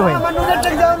আছে, থ্যাংক ইউ ভাই।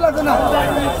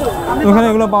 ওখানে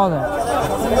এগুলো পাওয়া যায়।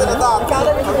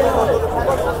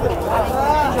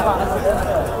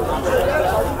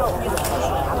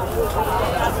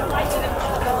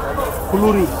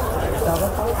 ফুলুরি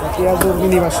পেঁয়াজের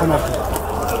মিনি বাসন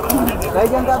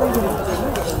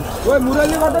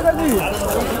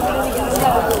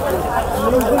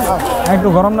একটু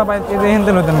গরম না পাই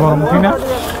হেনতে লইতেন, গরম ঠিক না,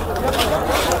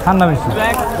 ঠান্ডা বেশি।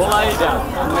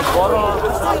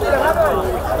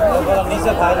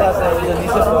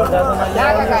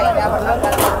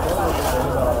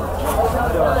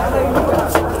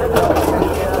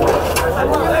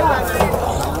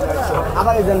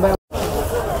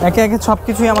 একে একে সব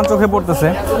কিছুই আমার চোখে পড়তেছে,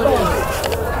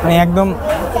 মানে একদম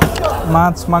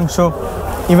মাছ, মাংস,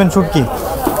 ইভেন শুটকি,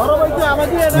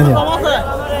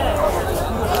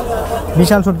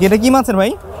 বিশাল শুটকি। এটা কি মাছের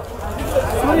ভাই?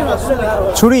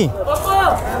 ছুরি,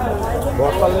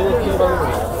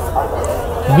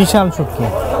 বিশাল শুটকি।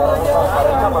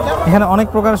 এখানে অনেক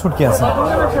প্রকারের শুটকি আছে।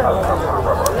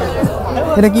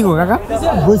 এটা কি গো কাকা?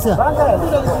 বইসা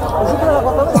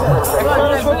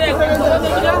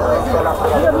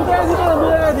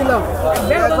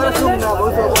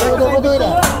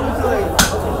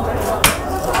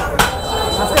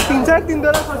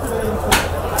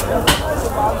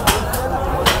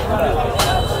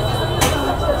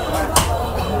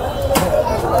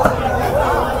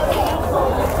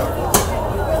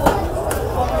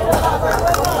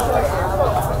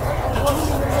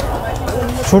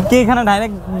শুটকি এখানে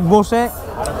ডাইরেক্ট বসে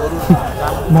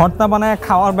ভর্তা বানায়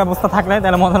খাওয়ার ব্যবস্থা থাকলে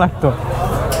তাহলে মজা লাগতো,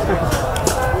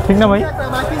 ঠিক না ভাই?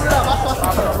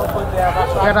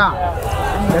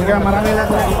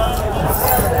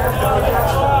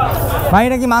 ভাই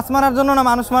এটা কি মাছ মারার জন্য না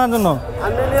মানুষ মারার জন্য?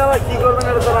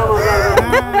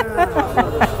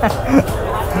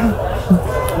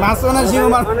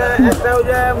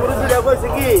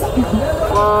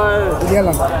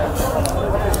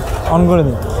 অন করে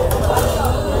দিই।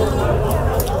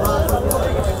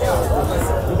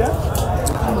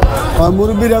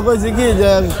 মুরব্বীরা কইছে কি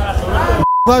যে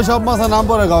সব মাছের নাম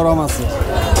পরে গরম আছে।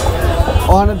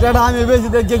 অনেকটা আমি বেশি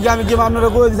দেখি কি আমি কি আপনারা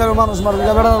কই দিছি মানুষ মারবে,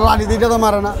 লাঠি দিতে তো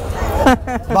মারে না,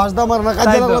 বাসটা মারে না,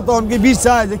 কাজে লাগলে তখন কি বিষ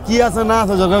চায় যে কি আছে না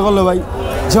আছে জগা করলো ভাই,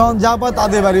 যখন যা পায়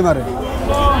তাদের বাড়ি মারে।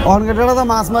 অনেকে টেটাদা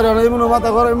মাছ মারে, অনেক এমন মাথা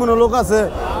করে এমন লোক আছে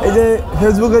এই যে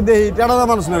ফেসবুকে দেখি টেটাদা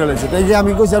মানুষ মেরে গেছে, তাই যে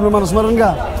আমি কইছি আপনি মানুষ মারেন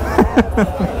গা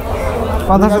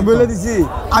কথা বলে দিছি।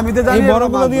 আমি তো জানি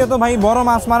বড়গুলো দিয়ে তো ভাই বড়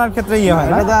মাছ মারার ক্ষেত্রে ইয়ে হয়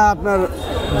এটা আপনার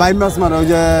বাইম মাছ মারে, ওই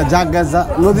যে জাগ গাছ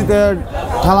নদীতে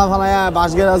ঠালা ফালায়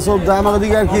বাঁশ গেরা সোপ যায়, আমার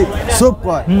দিকে আর কি সোপ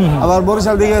কয়, আবার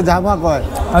বরিশাল দিকে ঝাপা কয়।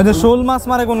 আর যে শোল মাছ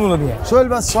মারে কোনগুলো দিয়ে? শোল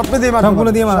মাছ সবগুলো দিয়ে মারতে,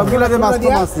 সবগুলো দিয়ে মারতে, সবগুলো দিয়ে মাছ তো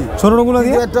মাছি, ছোটগুলো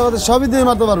দিয়ে একটা কথা সবই দিয়ে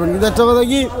মারতে পারবেন। কিন্তু একটা কথা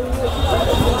কি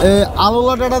আলু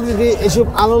লাটাটা যদি এসব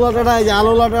আলু লাটাটা, এই যে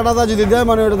আলু লাটাটা যদি দেয়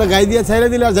মানে ওটাতে গাই দিয়ে ছেড়ে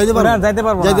দিলে আর যাইতে পারবো,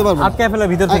 যাইতে পারবো, আটকে ফেলে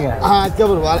ভিতর থেকে। হ্যাঁ আটকে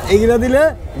পারবো। আর এইগুলা দিলে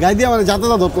গাই দিয়ে মানে যাতে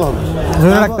ধরতে হবে,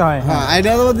 ধরে রাখতে হয়। হ্যাঁ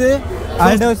এটা দিয়ে। আর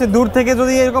এটা হচ্ছে দূর থেকে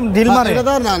যদি এরকম ঢিল মারে,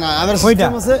 এটা না না আবার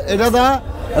সিস্টেম আছে, এটা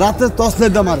রাতে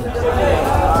টর্চলাইট দিয়ে মারে,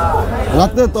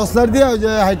 রাতে টর্চলাইট দিয়ে ওই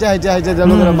যে হাইটে হাইটে হাইটে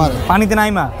লোকেরা মারে, পানিতে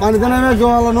নাইমা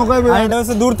নৌকায়। আর এটা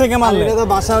হচ্ছে দূর থেকে মারলে, এটা তো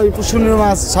বাসা ওই পুষ্করণীর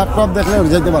মাছ সাপ টাপ দেখলে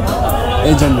যেতে পারবে,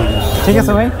 এই জন্য। ঠিক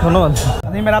আছে ভাই, ধন্যবাদ।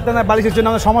 রাতে না বালিশের জন্য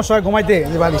আমার সমস্যা হয় ঘুমাইতে,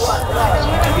 বালিশ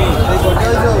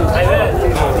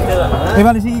এই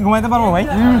বালিশে কি ঘুমাইতে পারবো ভাই?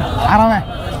 আরামে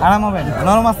আরাম হবে,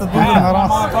 নরম আছে,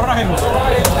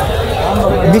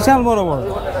 বিশাল বড় বড়।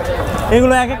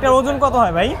 এগুলো এক একটা ওজন কত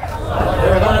হয় ভাই?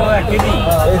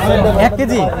 1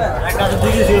 কেজি,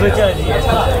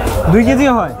 2 কেজি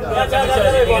হয়।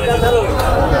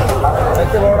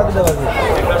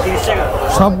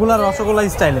 সবগুলা রসগোল্লা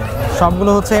স্টাইলে,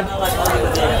 সবগুলো হচ্ছে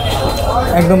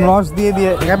একদম রস দিয়ে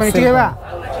দিয়ে।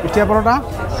 ইটিয়া পরোটা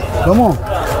দমো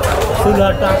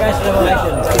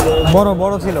বড়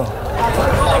বড় ছিল।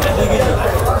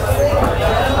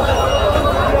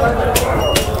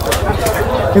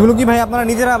 এগুলো কি ভাই আপনারা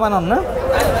নিজেরা বানান না?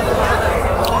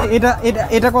 এটা এটা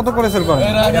এটা কত করে সেল করেন?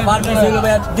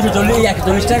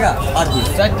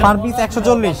 Per piece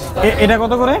 140। এটা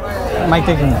কত করে?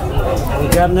 মাইকটা কিনে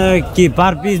এখানে কি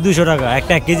পার পিস 200 টাকা,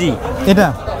 একটা 1 কেজি। এটা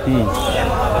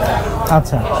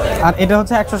আচ্ছা, আর এটা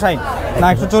হচ্ছে 160 না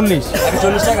 140?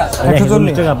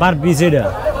 140 টাকা পার পিস এটা।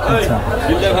 আচ্ছা,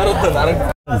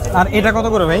 আর এটা কত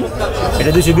করে ভাই?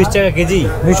 এটা 220 টাকা কেজি।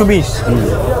 220।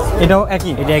 এটাও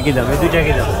একই? এটা একই দাম, এই দুইটা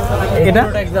একই দাম। এটা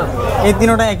এই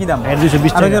তিনটা একই দাম। এটা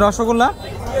 220 আর টাকা। ওই যে রসগোল্লা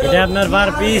এটা আপনার পার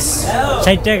পিস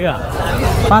 60 টাকা।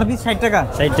 পার পিস 60 টাকা?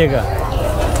 60 টাকা।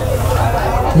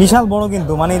 বিশাল বড়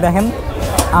কিন্তু, মানে দেখেন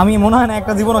আমি মনে হয় না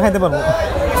একটা জীবনও খাইতে পারবো।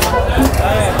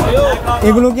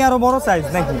 এগুলো কি আরো বড় সাইজ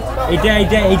নাকি? এটা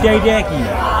একই।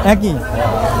 একই?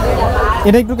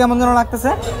 এটা একটু কেমন যেন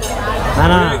লাগতেছে। না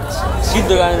না,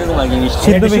 সিদ্ধ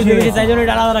বেশি বেশি চাই জন্য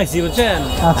এটা আলাদা রাখছি, বুঝছেন?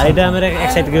 আচ্ছা। আর এটা আমরা এক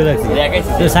সাইড করে রাখছি,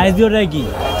 তো সাইজ দিয়ে একই।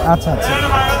 আচ্ছা আচ্ছা,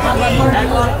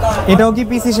 এটাও কি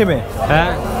পিস হিসেবে?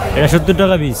 হ্যাঁ, এটা 70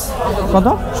 টাকা পিস। কত?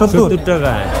 70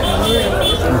 টাকা।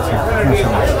 আচ্ছা,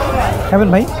 খাবেন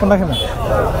ভাই? কোনটা খাবেন?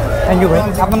 থ্যাংক ইউ ভাই।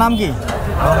 আপনার নাম কি?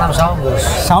 আমার নাম শাওন ঘোষ।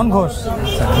 শাওন ঘোষ।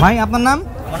 ভাই আপনার নাম?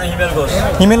 হিমেল ঘোষ।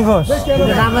 হিমেল ঘোষ।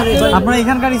 আপনার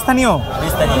এখানকার স্থানীয়?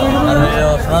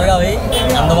 সোনারগাঁও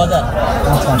আনন্দবাজার।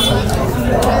 আচ্ছা আচ্ছা,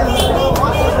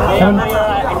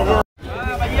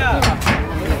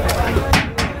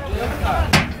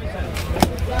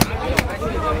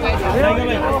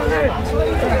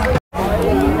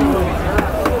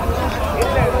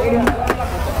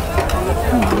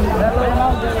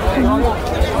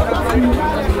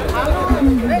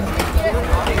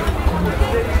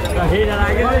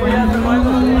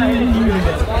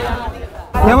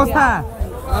 কি অবস্থা?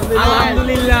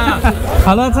 আলহামদুলিল্লাহ।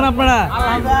 ভালো আছেন আপনারা?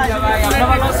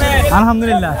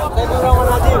 আলহামদুলিল্লাহ।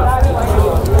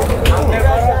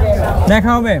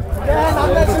 দেখা হবে।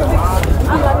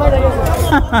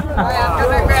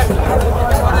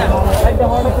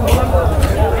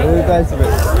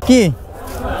 কি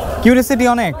কিউরিয়াসিটি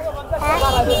অনেক।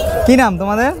 কি নাম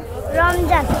তোমাদের?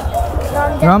 রমজান।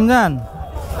 রমজান।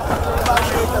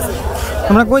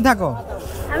 তোমরা কই থাকো?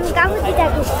 আমি কাবুদ্দি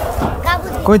থাকি।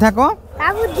 কই থাকো?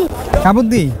 কাবুদ্দি।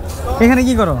 কাবুদ্দি। এখানে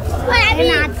কি করো? আমি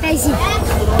হাঁটতেছি।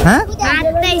 হ্যাঁ,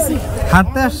 হাঁটতেছি।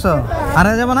 হাঁটতে আসছো?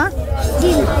 হারা যাবো না?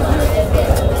 জি।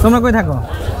 তোমরা কই থাকো?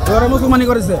 ওরা মুসলমানি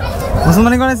করেছে,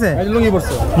 মুসলমানি করেছে? এই লুঙ্গি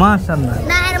পড়ছে। মাশাআল্লাহ।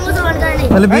 না, এর মুসলমান করে নাই।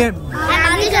 তাহলে বিয়ে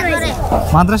করে।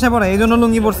 মাদ্রাসায় পড়ে এই জন্য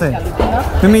লুঙ্গি পড়ছে?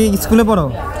 তুমি স্কুলে পড়ো?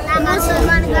 না,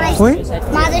 মুসলমান করে। কই?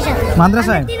 মাদ্রাসা।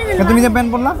 মাদ্রাসায়? তা তুমি যে প্যান্ট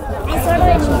পরলা? আমি ছোট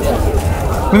হয়েছি।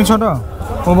 তুমি ছোট,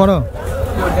 ও বড়?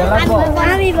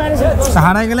 আমি বড়। তা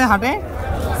হারাই গেলে হাটে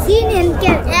চিনেন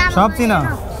কে? সব চিনো?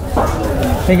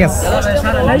 ঠিক আছে।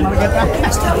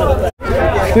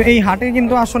 তো এই হাটে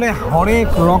কিন্তু আসলে হরেক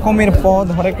রকমের পদ,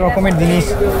 হরেক রকমের জিনিস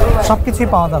সব কিছুই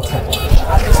পাওয়া যাচ্ছে,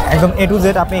 একদম A to Z।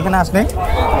 আপনি এখানে আসলে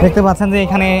দেখতে পাচ্ছেন যে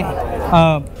এখানে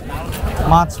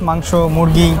মাছ, মাংস,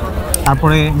 মুরগি,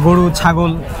 তারপরে গরু,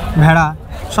 ছাগল, ভেড়া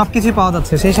সব কিছুই পাওয়া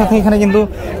যাচ্ছে। সেই সাথে এখানে কিন্তু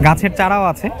গাছের চারাও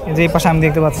আছে। এই যে এই পাশে আমি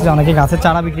দেখতে পাচ্ছি যে অনেকে গাছের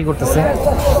চারা বিক্রি করতেছে,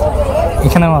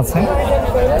 এখানেও আছে।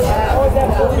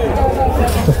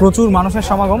 তো প্রচুর মানুষের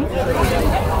সমাগম,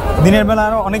 দিনের বেলা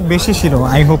আরও অনেক বেশি ছিল।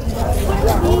 I hope.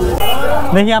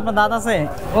 দেখি আপনার দাঁত আছে?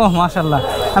 ও মাশাআল্লাহ,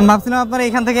 আমি ভাবছিলাম আপনারা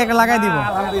এখান থেকে একটা লাগাই দিব।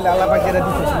 আলহামদুলিল্লাহ, আল্লাহ পাক এটা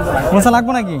দিতে সুন্দর। মশা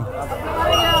লাগবো নাকি?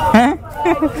 হ্যাঁ,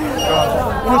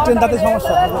 ইনস্ট্যান্ট দাঁতে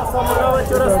সমস্যা।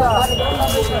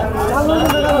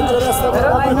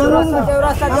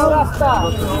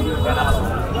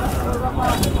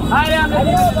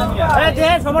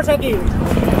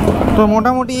 তো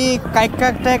মোটামুটি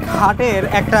কাইকারটেক হাটের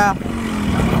একটা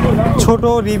ছোট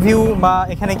রিভিউ বা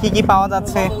এখানে কি কি পাওয়া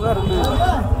যাচ্ছে,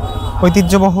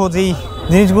 ঐতিহ্যবহ যেই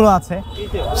জিনিসগুলো আছে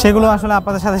সেগুলো আসলে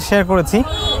আপনাদের সাথে শেয়ার করেছি।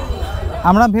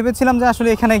 আমরা ভেবেছিলাম যে আসলে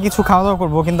এখানে কিছু খাওয়া দাওয়া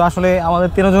করবো, কিন্তু আসলে আমাদের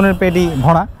 13 জনের পেটই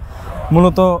ভরা।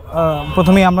 মূলত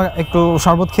প্রথমেই আমরা একটু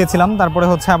শরবত খেয়েছিলাম, তারপরে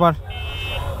হচ্ছে আবার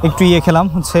একটু ইয়ে খেলাম,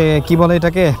 হচ্ছে কি বলে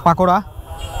এটাকে, পাকোড়া।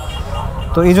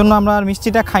 তো এই জন্য আমরা আর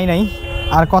মিষ্টিটা খাই নাই।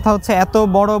 আর কথা হচ্ছে এত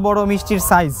বড় বড় মিষ্টির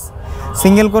সাইজ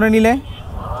সিঙ্গেল করে নিলে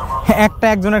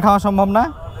একজনের খাওয়া সম্ভব না,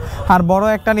 আর বড়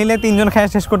একটা নিলে 3 জন খেয়ে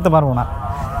শেষ করতে পারবো না।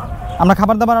 আমরা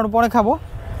খাবার দাবার আরও পরে খাবো।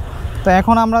 তো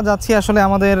এখন আমরা যাচ্ছি আসলে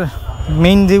আমাদের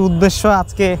মেইন যে উদ্দেশ্য,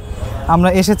 আজকে আমরা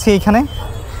এসেছি এখানে,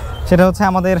 সেটা হচ্ছে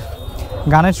আমাদের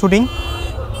গানের শুটিং,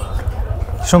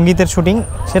 সঙ্গীতের শুটিং,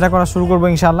 সেটা করা শুরু করবো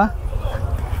ইনশাআল্লাহ।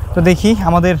 তো দেখি,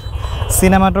 আমাদের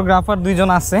সিনেমাটোগ্রাফার 2 জন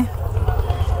আছে,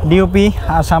 ডিওপি,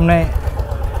 আর সামনে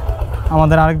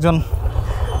আমাদের আরেকজন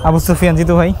আবু সুফিয়ান,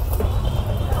 জিতু ভাই।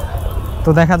 তো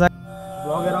দেখা যাক।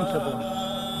 ব্লগের অংশ তো।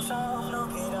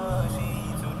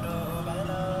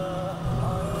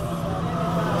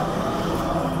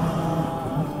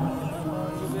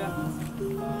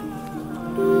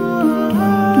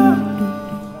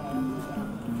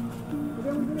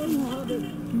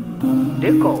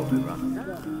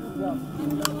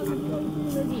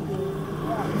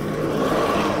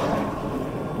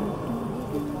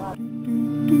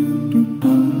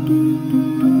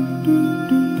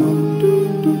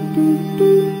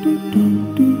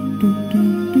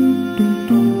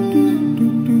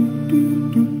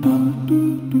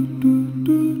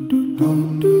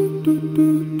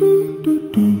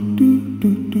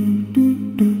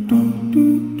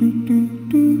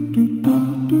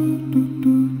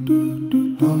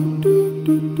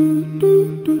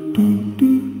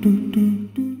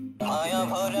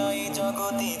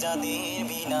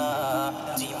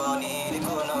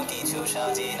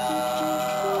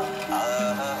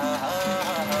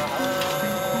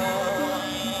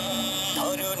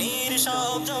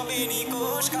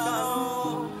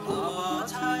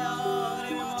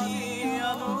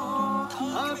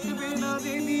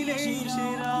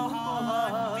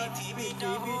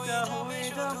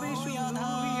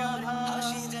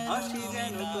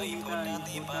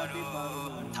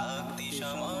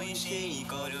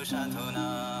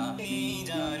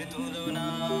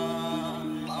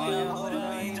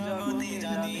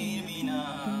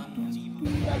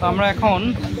 আমরা এখন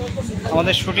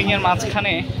আমাদের শুটিংয়ের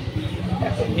মাঝখানে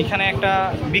এখানে একটা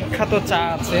বিখ্যাত চা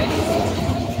আছে,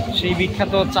 সেই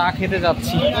বিখ্যাত চা খেতে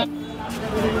যাচ্ছি।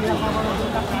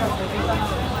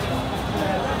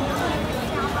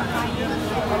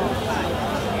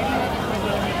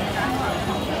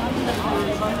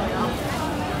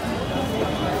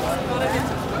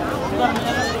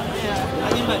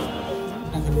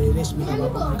 রেশমি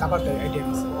কাবাবটা আইটেম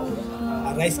আছে,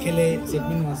 আর রাইস খেলে সেট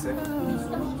মেনু আছে।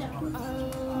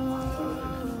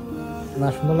 না,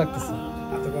 সুন্দর লাগতেছে।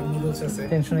 তারপর নুডলস আছে,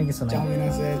 টেনশনে কিছু নাই, চাউমিন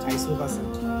আছে, চাই স্যুপ আছে।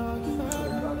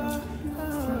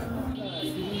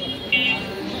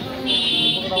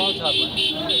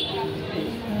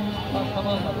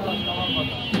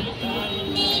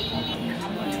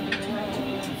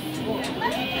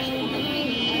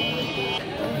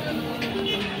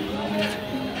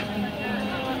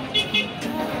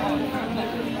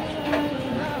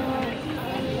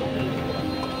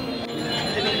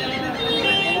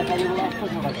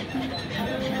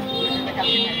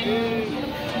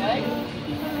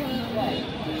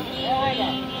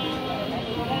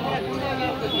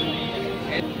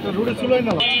 রুটি চুলোই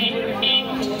না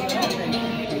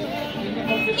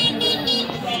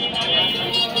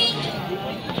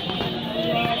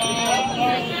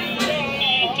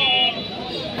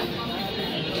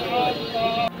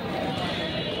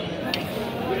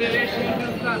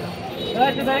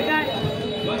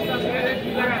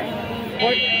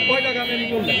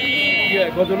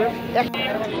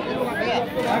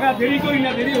দেরি করি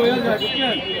না, দেরি হয়ে যায়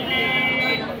বুঝলেন।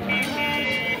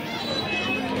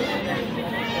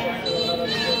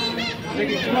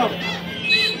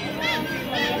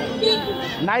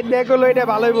 নাইট দেখো এটা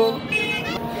ভালো হইব।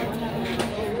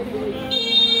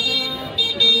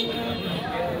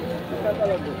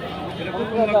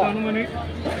 আনুমানিক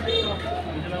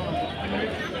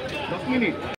 10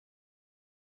 মিনিট।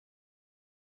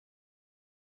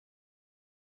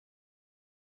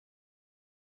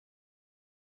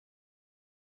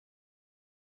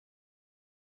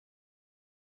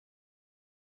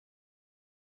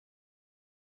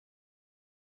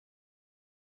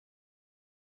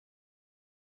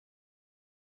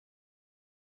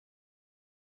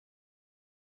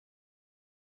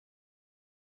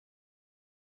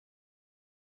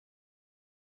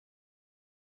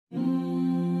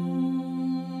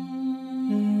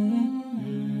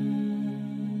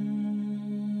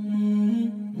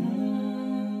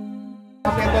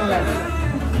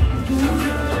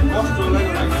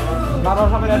 বাবা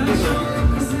সবাই রাত দিয়ে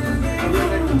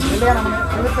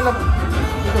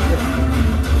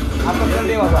আপনার তেল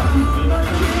দিয়ে বাবা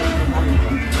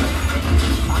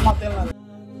আমার তেল না।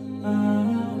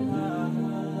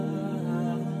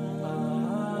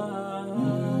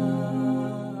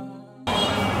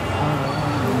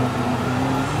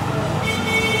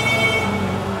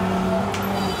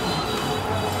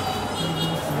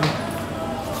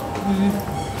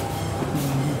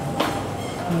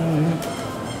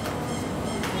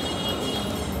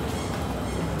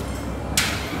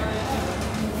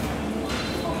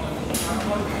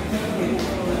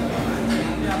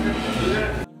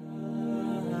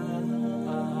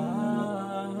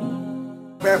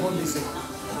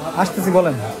 আসতেছি,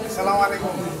 বলেন। আসসালামু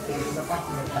আলাইকুম।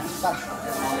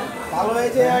 ভালো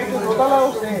হয়েছে, একটু দোতলা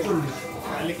উঠছে,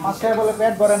 মাঝখানে বলে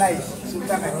পেট ভরে নাই,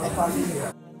 সুবিধা নাই।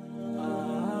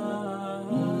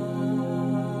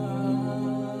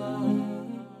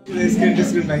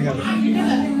 স্ক্রিন নাই গেল।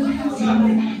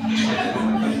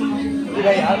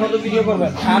 ভাই আর কত ভিডিও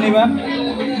করবেন? খান এবার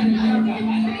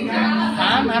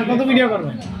খান, আর কত ভিডিও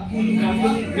করবেন?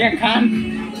 খান।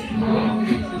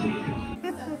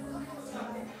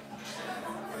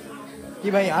 কি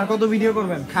ভাই আর কত ভিডিও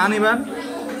করবেন? খান এবার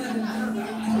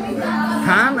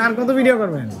খান, আর কত ভিডিও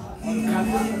করবেন?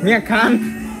 খান।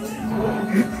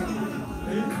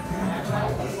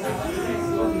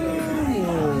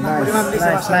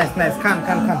 খান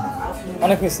খান খান,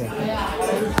 অনেক হয়েছে,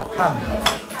 খান।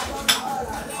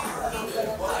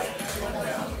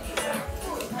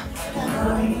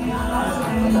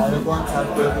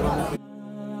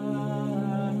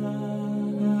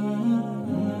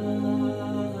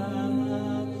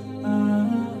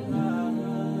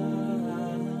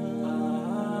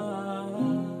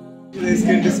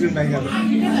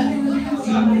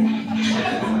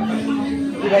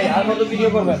 ভাই আর কত ভিডিও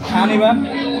করবেন? খান এবার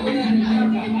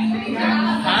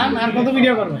খান, আর কত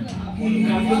ভিডিও করবেন?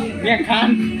 খান।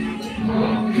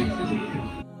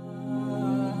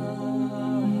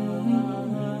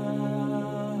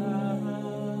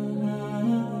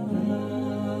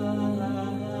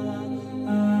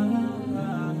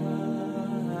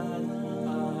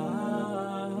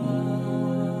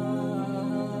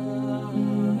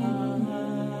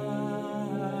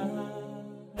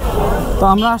 তো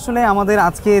আমরা আসলে আমাদের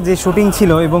আজকে যে শুটিং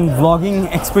ছিল এবং ব্লগিং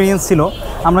এক্সপিরিয়েন্স ছিল,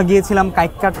 আমরা গিয়েছিলাম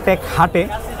কাইকারটেক হাটে।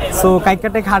 সো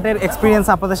কাইকারটেক হাটের এক্সপিরিয়েন্স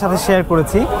আপনাদের সাথে শেয়ার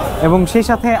করেছি এবং সেই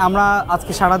সাথে আমরা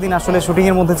আজকে সারাদিন আসলে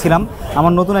শুটিংয়ের মধ্যে ছিলাম।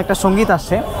 আমার নতুন একটা সঙ্গীত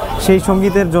আসছে, সেই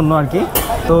সঙ্গীতের জন্য আর কি।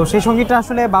 তো সেই সঙ্গীতটা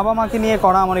আসলে বাবা মাকে নিয়ে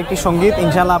করা আমার একটি সঙ্গীত।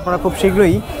 ইনশাআল্লাহ আপনারা খুব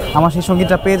শীঘ্রই আমার সেই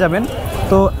সঙ্গীতটা পেয়ে যাবেন।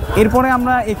 তো এরপরে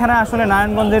আমরা এখানে আসলে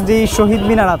নারায়ণগঞ্জের যেই শহীদ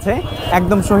মিনার আছে,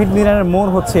 একদম শহীদ মিনারের মোড়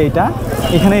হচ্ছে এইটা,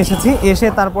 এখানে এসেছি। এসে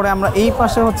তারপরে আমরা এই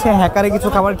পাশে হচ্ছে হ্যাকারে কিছু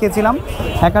খাবার খেয়েছিলাম,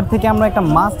 হ্যাকার থেকে আমরা একটা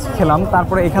মাছ খেলাম,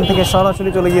 তারপরে এখান থেকে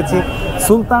সরাসরি চলে গিয়েছি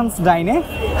সুলতানস ডাইনে।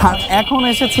 আর এখন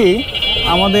এসেছি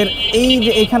আমাদের এই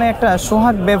যে এখানে একটা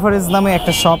সোহাগ বেভারেজ নামে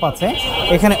একটা শপ আছে,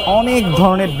 এখানে অনেক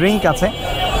ধরনের ড্রিঙ্ক আছে।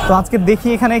 তো আজকে দেখি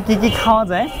এখানে কি কি খাওয়া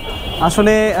যায়।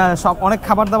 আসলে সব অনেক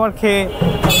খাবার দাবার খেয়ে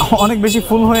অনেক বেশি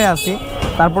ফুল হয়ে আছি,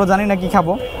 তারপরে জানি না কি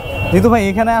খাবো। যেহেতু ভাই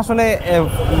এখানে আসলে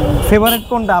ফেভারিট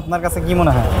কোনটা আপনার কাছে, কি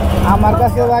মনে হয়? আমার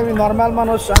কাছে আমি নর্মাল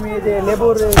মানুষ, আমি এই যে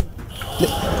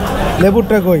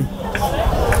লেবুরটা কই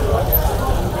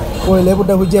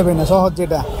লেবুরটা বুঝে যাবে না, সহজ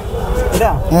যেটা,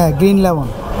 এটা হ্যাঁ গ্রিন লেমন।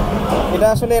 এটা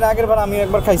আসলে এর আগের বার আমি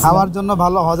একবার খাইছি, খাওয়ার জন্য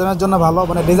ভালো, হজমের জন্য ভালো,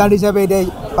 মানে ডেজার্ট হিসাবে এটাই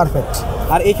পারফেক্ট।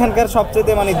 আর এখানকার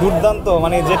সবচেয়ে মানে দুর্দান্ত,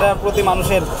 মানে যেটার প্রতি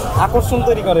মানুষের আকর্ষণ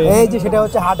তৈরি করে, এই যে সেটা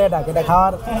হচ্ছে হার্ট অ্যাটাক। এটা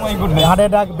খাওয়ার হার্ট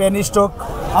অ্যাটাক, ব্রেন স্ট্রোক।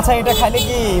 আচ্ছা এটা খাইলে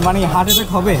কি মানে হার্ট অ্যাটাক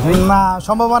হবে? না,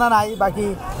 সম্ভাবনা নাই। বাকি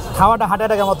খাওয়াটা হার্ট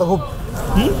অ্যাটাকের মতো খুব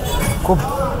খুব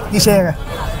কিসে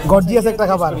গর্জিয়াস একটা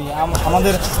খাবার।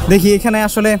 আমাদের দেখি এখানে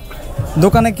আসলে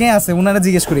দোকানে কে আছে ওনারা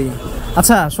জিজ্ঞেস করি।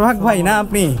 আচ্ছা সোহাগ ভাই না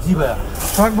আপনি? জি ভাইয়া।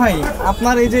 সোহাগ ভাই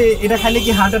আপনার এই যে এটা খাইলে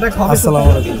কি হার্ট অ্যাটাক হবে? আসসালামু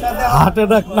আলাইকুম। হার্ট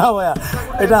অ্যাটাক না ভাইয়া,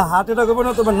 এটা হার্ট অ্যাটাক হবে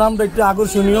না, তবে নামটা একটু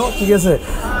আকর্ষণীয়, ঠিক আছে?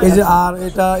 এই যে আর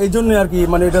এটা এই জন্যই আর কি,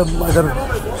 মানে এটার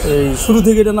এই শুরু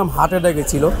থেকে এটার নাম হার্ট অ্যাটাকে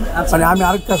ছিল। মানে আমি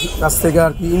আরেকটা কাছ থেকে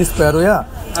আর কি ইন্সপায়ার হইয়া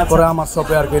পরে আমার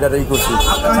শপে আর কি এটা এই করছি।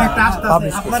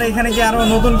 আপনার এখানে কি আরো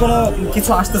নতুন কোনো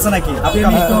কিছু আসতেছে নাকি?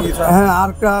 হ্যাঁ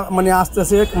আরেকটা মানে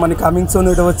আসতেছে, মানে কামিং সুন।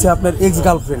 এটা হচ্ছে আপনার এক্স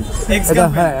গার্লফ্রেন্ড। এটা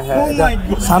হ্যাঁ হ্যাঁ, এটা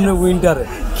সামনে উইন্টারে।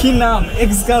 কি নাম?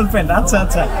 Ex girlfriend. আচ্ছা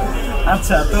আচ্ছা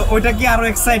আচ্ছা, তো ওইটা কি আরো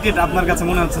এক্সাইটেড আপনার কাছে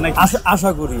মনে হচ্ছে নাকি?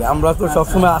 আশা করি, আমরা তো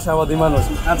সবসময় আশাবাদী মানুষ।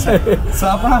 আচ্ছা, তো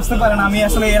আপনারা আসতে পারেন। আমি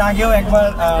আসলে এর আগেও একবার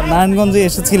নারায়ণগঞ্জে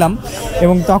এসেছিলাম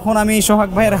এবং তখন আমি সোহাগ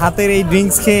ভাইয়ের হাতের এই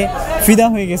ড্রিঙ্কস খেয়ে ফিদা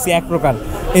হয়ে গেছি এক প্রকার।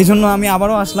 এই জন্য আমি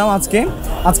আবারও আসলাম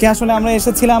আজকে আসলে আমরা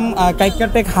এসেছিলাম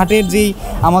কাইকারটেক হাটের যেই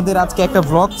আমাদের আজকে একটা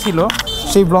ব্লগ ছিল,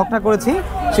 সেই ব্লগটা করেছি।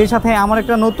 সেই সাথে আমার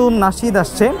একটা নতুন নাশিদ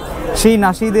আসছে, সেই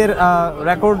নাশিদের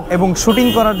রেকর্ড এবং শুটিং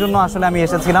করার জন্য আসলে আমি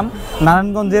এসেছিলাম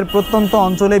নারায়ণগঞ্জের প্রত্যন্ত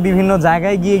অঞ্চলে বিভিন্ন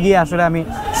জায়গায় গিয়ে আসলে আমি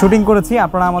শুটিং করেছি,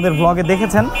 আপনারা আমাদের ব্লগে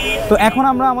দেখেছেন। তো এখন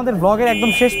আমরা আমাদের ব্লগের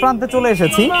একদম শেষ প্রান্তে চলে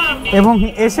এসেছি এবং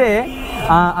এসে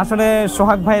আসলে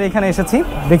সোহাগ ভাইয়ের এখানে এসেছি।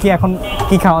 দেখি এখন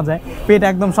কি খাওয়া যায়। পেট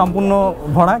একদম সম্পূর্ণ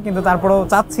ভরা, কিন্তু তারপরেও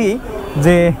চাচ্ছি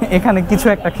যে এখানে কিছু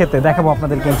একটা খেতে, দেখাবো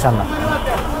আপনাদেরকে ইনশাল্লাহ।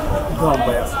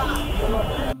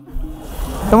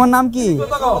 তোমার নাম কি?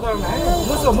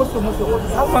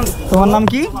 তোমার নাম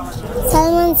কি?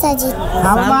 সালমান সাজিদ।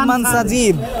 সালমান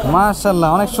সাজিদ, মাশাআল্লাহ,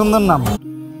 অনেক সুন্দর নাম।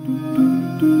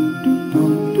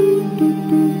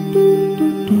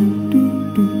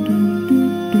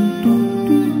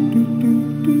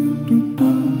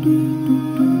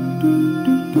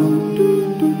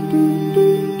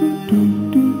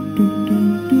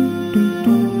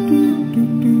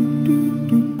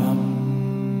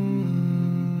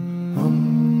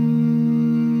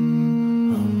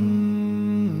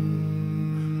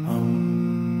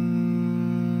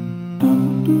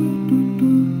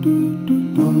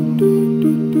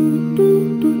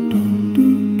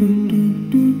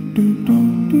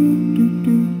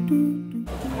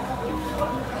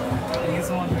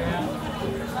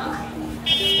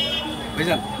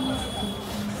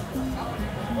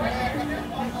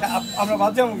 আমরা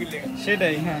বাদ যাবো কি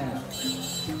সেটাই। হ্যাঁ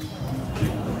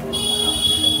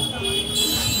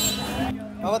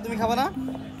বাবা তুমি খাবা না?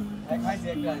 খাইছি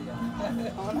একটা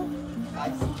খাবা না?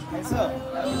 খাইছো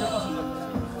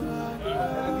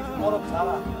বরফ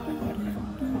ছাড়া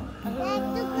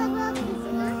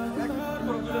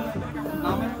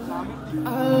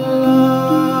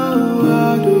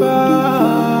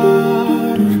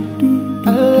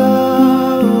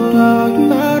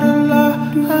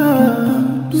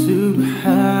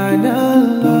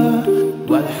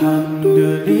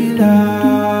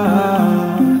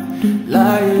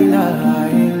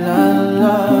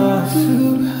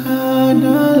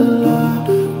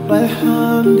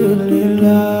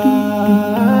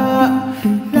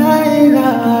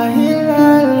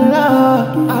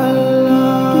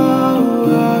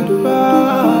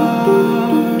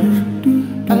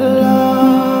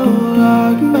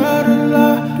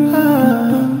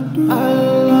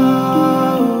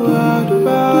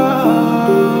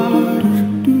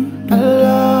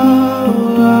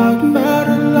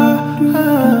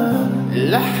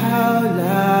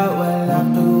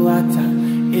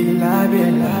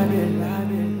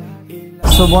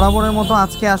তো বরাবরের মতো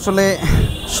আজকে আসলে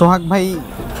সোহাগ ভাই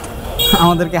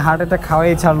আমাদেরকে হার্ট অ্যাটাক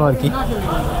খাওয়াই ছাড়লো আর কি।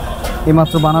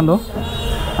 এইমাত্র বানালো,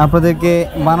 আপনাদেরকে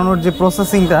বানানোর যে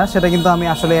প্রসেসিংটা সেটা কিন্তু আমি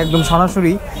আসলে একদম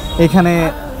সরাসরি এখানে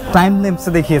টাইম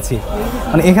ল্যাপসে দেখিয়েছি।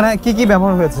 মানে এখানে কি কি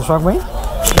ব্যবহার হয়েছে সোহাগ ভাই?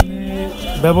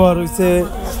 ব্যবহার হয়েছে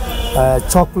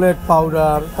চকলেট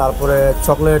পাউডার, তারপরে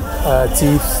চকলেট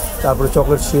চিপস, তারপরে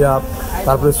চকলেট সিরাপ,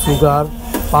 তারপরে সুগার,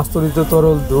 পাস্তরিত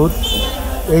তরল দুধ,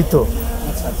 এই তো।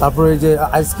 তারপরে এই যে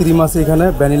আইসক্রিম আছে, এখানে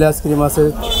ভ্যানিলা আইসক্রিম আছে,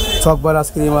 চকবার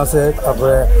আইসক্রিম আছে,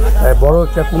 তারপরে বড়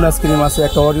একটা কোন আইসক্রিম আছে,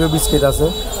 একটা অরিও বিস্কিট আছে,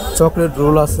 চকলেট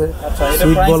রোল আছে,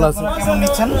 সুইট বল আছে।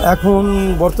 এখন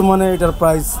বর্তমানে এটার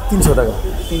প্রাইস 300 টাকা।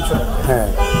 300 টাকা। হ্যাঁ,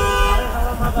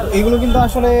 এগুলো কিন্তু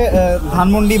আসলে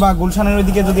ধানমন্ডি বা গুলশানের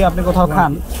ওইদিকে যদি আপনি কোথাও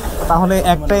খান তাহলে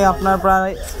একটাই আপনার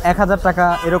প্রায় 1000 টাকা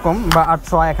এরকম, বা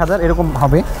 800 1000 এরকম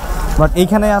হবে। বাট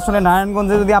এইখানে আসলে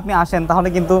নারায়ণগঞ্জে যদি আপনি আসেন তাহলে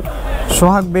কিন্তু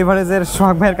সোহাগ বেভারেজের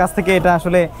সোহাগ ভাইয়ের কাছ থেকে এটা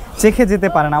আসলে চেখে যেতে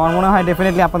পারেন। আমার মনে হয়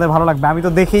ডেফিনেটলি আপনাদের ভালো লাগবে। আমি তো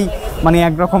দেখেই মানে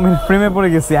একরকমের প্রেমে পড়ে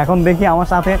গেছি। এখন দেখি আমার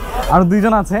সাথে আরও 2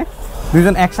 জন আছে, 2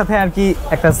 জন একসাথে আর কি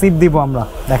একটা সিট দিব আমরা,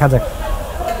 দেখা যাক।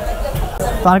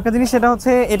 তো আরেকটা জিনিস সেটা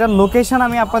হচ্ছে এটার লোকেশন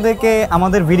আমি আপনাদেরকে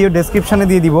আমাদের ভিডিও ডেসক্রিপশানে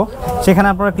দিয়ে দিব, সেখানে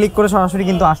আপনারা ক্লিক করে সরাসরি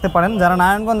কিন্তু আসতে পারেন। যারা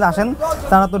নারায়ণগঞ্জ আসেন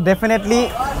তারা তো ডেফিনেটলি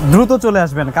দ্রুত চলে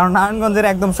আসবেন, কারণ নারায়ণগঞ্জের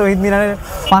একদম শহীদ মিনারের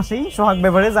পাশেই সোহাগ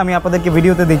বেভারেজ আমি আপনাদেরকে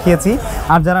ভিডিওতে দেখিয়েছি।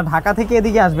 আর যারা ঢাকা থেকে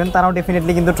এদিকে আসবেন তারাও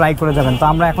ডেফিনেটলি কিন্তু ট্রাই করে যাবেন। তো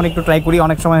আমরা এখন একটু ট্রাই করি,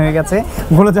 অনেক সময় হয়ে গেছে,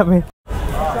 ভুলে যাবে।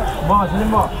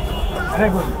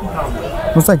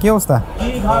 মুস্তা কি অবস্থা?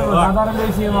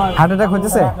 হার্ট অ্যাটাক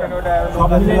হচ্ছে?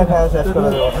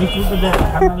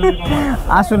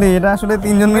 আসলে এটা আসলে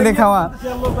 3 জন মিলে খাওয়া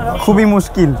খুবই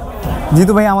মুশকিল।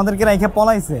 জিতু ভাই আমাদেরকে রাইখে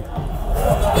পলাইছে,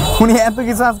 উনি এত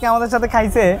কিছু আজকে আমাদের সাথে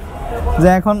খাইছে যে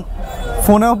এখন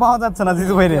ফোনেও পাওয়া যাচ্ছে না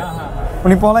জিতু ভাইরে,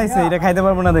 উনি পলাইছে, এটা খাইতে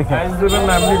পারবো না দেখে।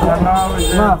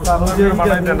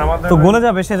 তো গলে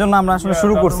যাবে, সেজন্য আমরা আসলে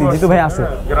শুরু করছি। জিতু ভাই আসে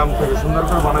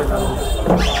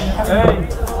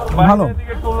ভালো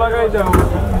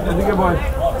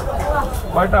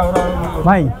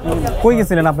ভাই, কই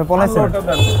গেছিলেন আপনি? পলাইছেন?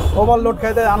 ওভারলোড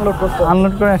খাইতে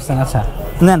আনলোড করে আসছেন। আচ্ছা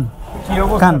নেন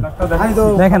খান,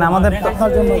 দেখেন আমাদের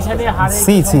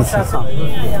সি সি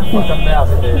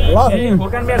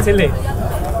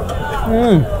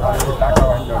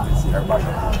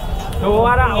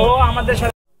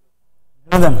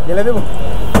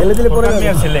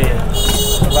ছেলে।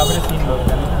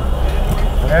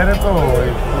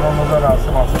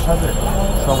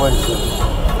 সবাই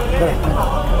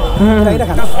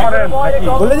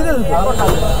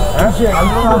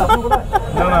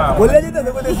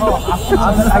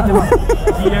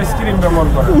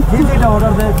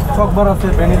চকবার আছে,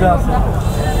 ভ্যানিলা আছে,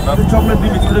 চকলেট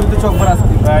দিবি, চকবার আছে,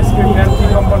 আইসক্রিম কি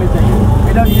কোম্পানি থেকে?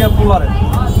 এটা ইয়া পোলারের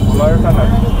না,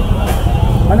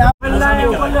 মানে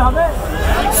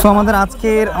সো আমাদের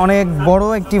আজকের অনেক বড়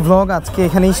একটি ভ্লগ আজকে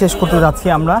এখানেই শেষ করতে যাচ্ছি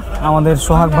আমরা আমাদের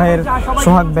সোহাগ ভাইয়ের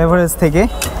সোহাগ বেভারেজ থেকে,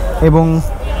 এবং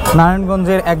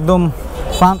নারায়ণগঞ্জের একদম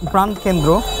প্রাণকেন্দ্র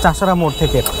চাষারা মোড়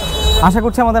থেকে। আশা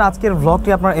করছি আমাদের আজকের ভ্লগটি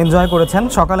আপনারা এনজয় করেছেন।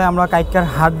 সকালে আমরা কাইক্কার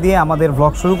হাট দিয়ে আমাদের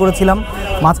ভ্লগ শুরু করেছিলাম,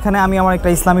 মাঝখানে আমি আমার একটা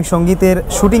ইসলামিক সঙ্গীতের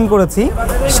শুটিং করেছি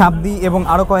সাবদি এবং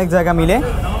আরও কয়েক জায়গা মিলে।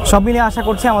 সব মিলিয়ে আশা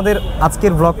করছি আমাদের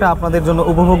আজকের ভ্লগটা আপনাদের জন্য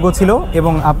উপভোগ্য ছিল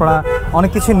এবং আপনারা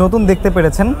অনেক কিছুই নতুন দেখতে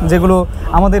পেরেছেন, যেগুলো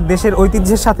আমাদের দেশের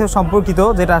ঐতিহ্যের সাথেও সম্পর্কিত,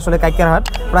 যেটা আসলে কাইকের হাট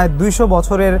প্রায় 200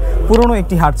 বছরের পুরনো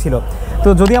একটি হাট ছিল। তো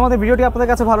যদি আমাদের ভিডিওটি আপনাদের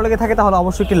কাছে ভালো লেগে থাকে তাহলে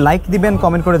অবশ্যই একটি লাইক দিবেন,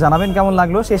 কমেন্ট করে জানাবেন কেমন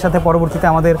লাগলো। সেই সাথে পরবর্তীতে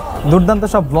আমাদের দুর্দান্ত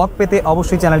সব ব্লগ পেতে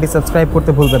অবশ্যই চ্যানেলটি সাবস্ক্রাইব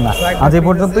করতে ভুলবেন না। আজ এই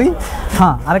পর্যন্তই।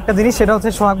 হ্যাঁ, আরেকটা জিনিস, সেটা হচ্ছে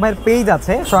সোহাগ ভাইয়ের পেজ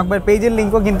আছে। সোহাগ ভাইয়ের পেজের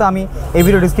লিঙ্কও কিন্তু আমি এই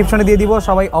ভিডিও ডিসক্রিপশনে দিয়ে দিব।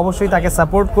 সবাই অবশ্যই তাকে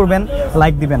সাপোর্ট করবেন,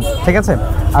 লাইক দিবেন, ঠিক আছে?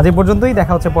 আজ এই পর্যন্তই,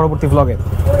 দেখা হচ্ছে পরবর্তী ব্লগে।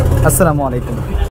 আসসালামু আলাইকুম।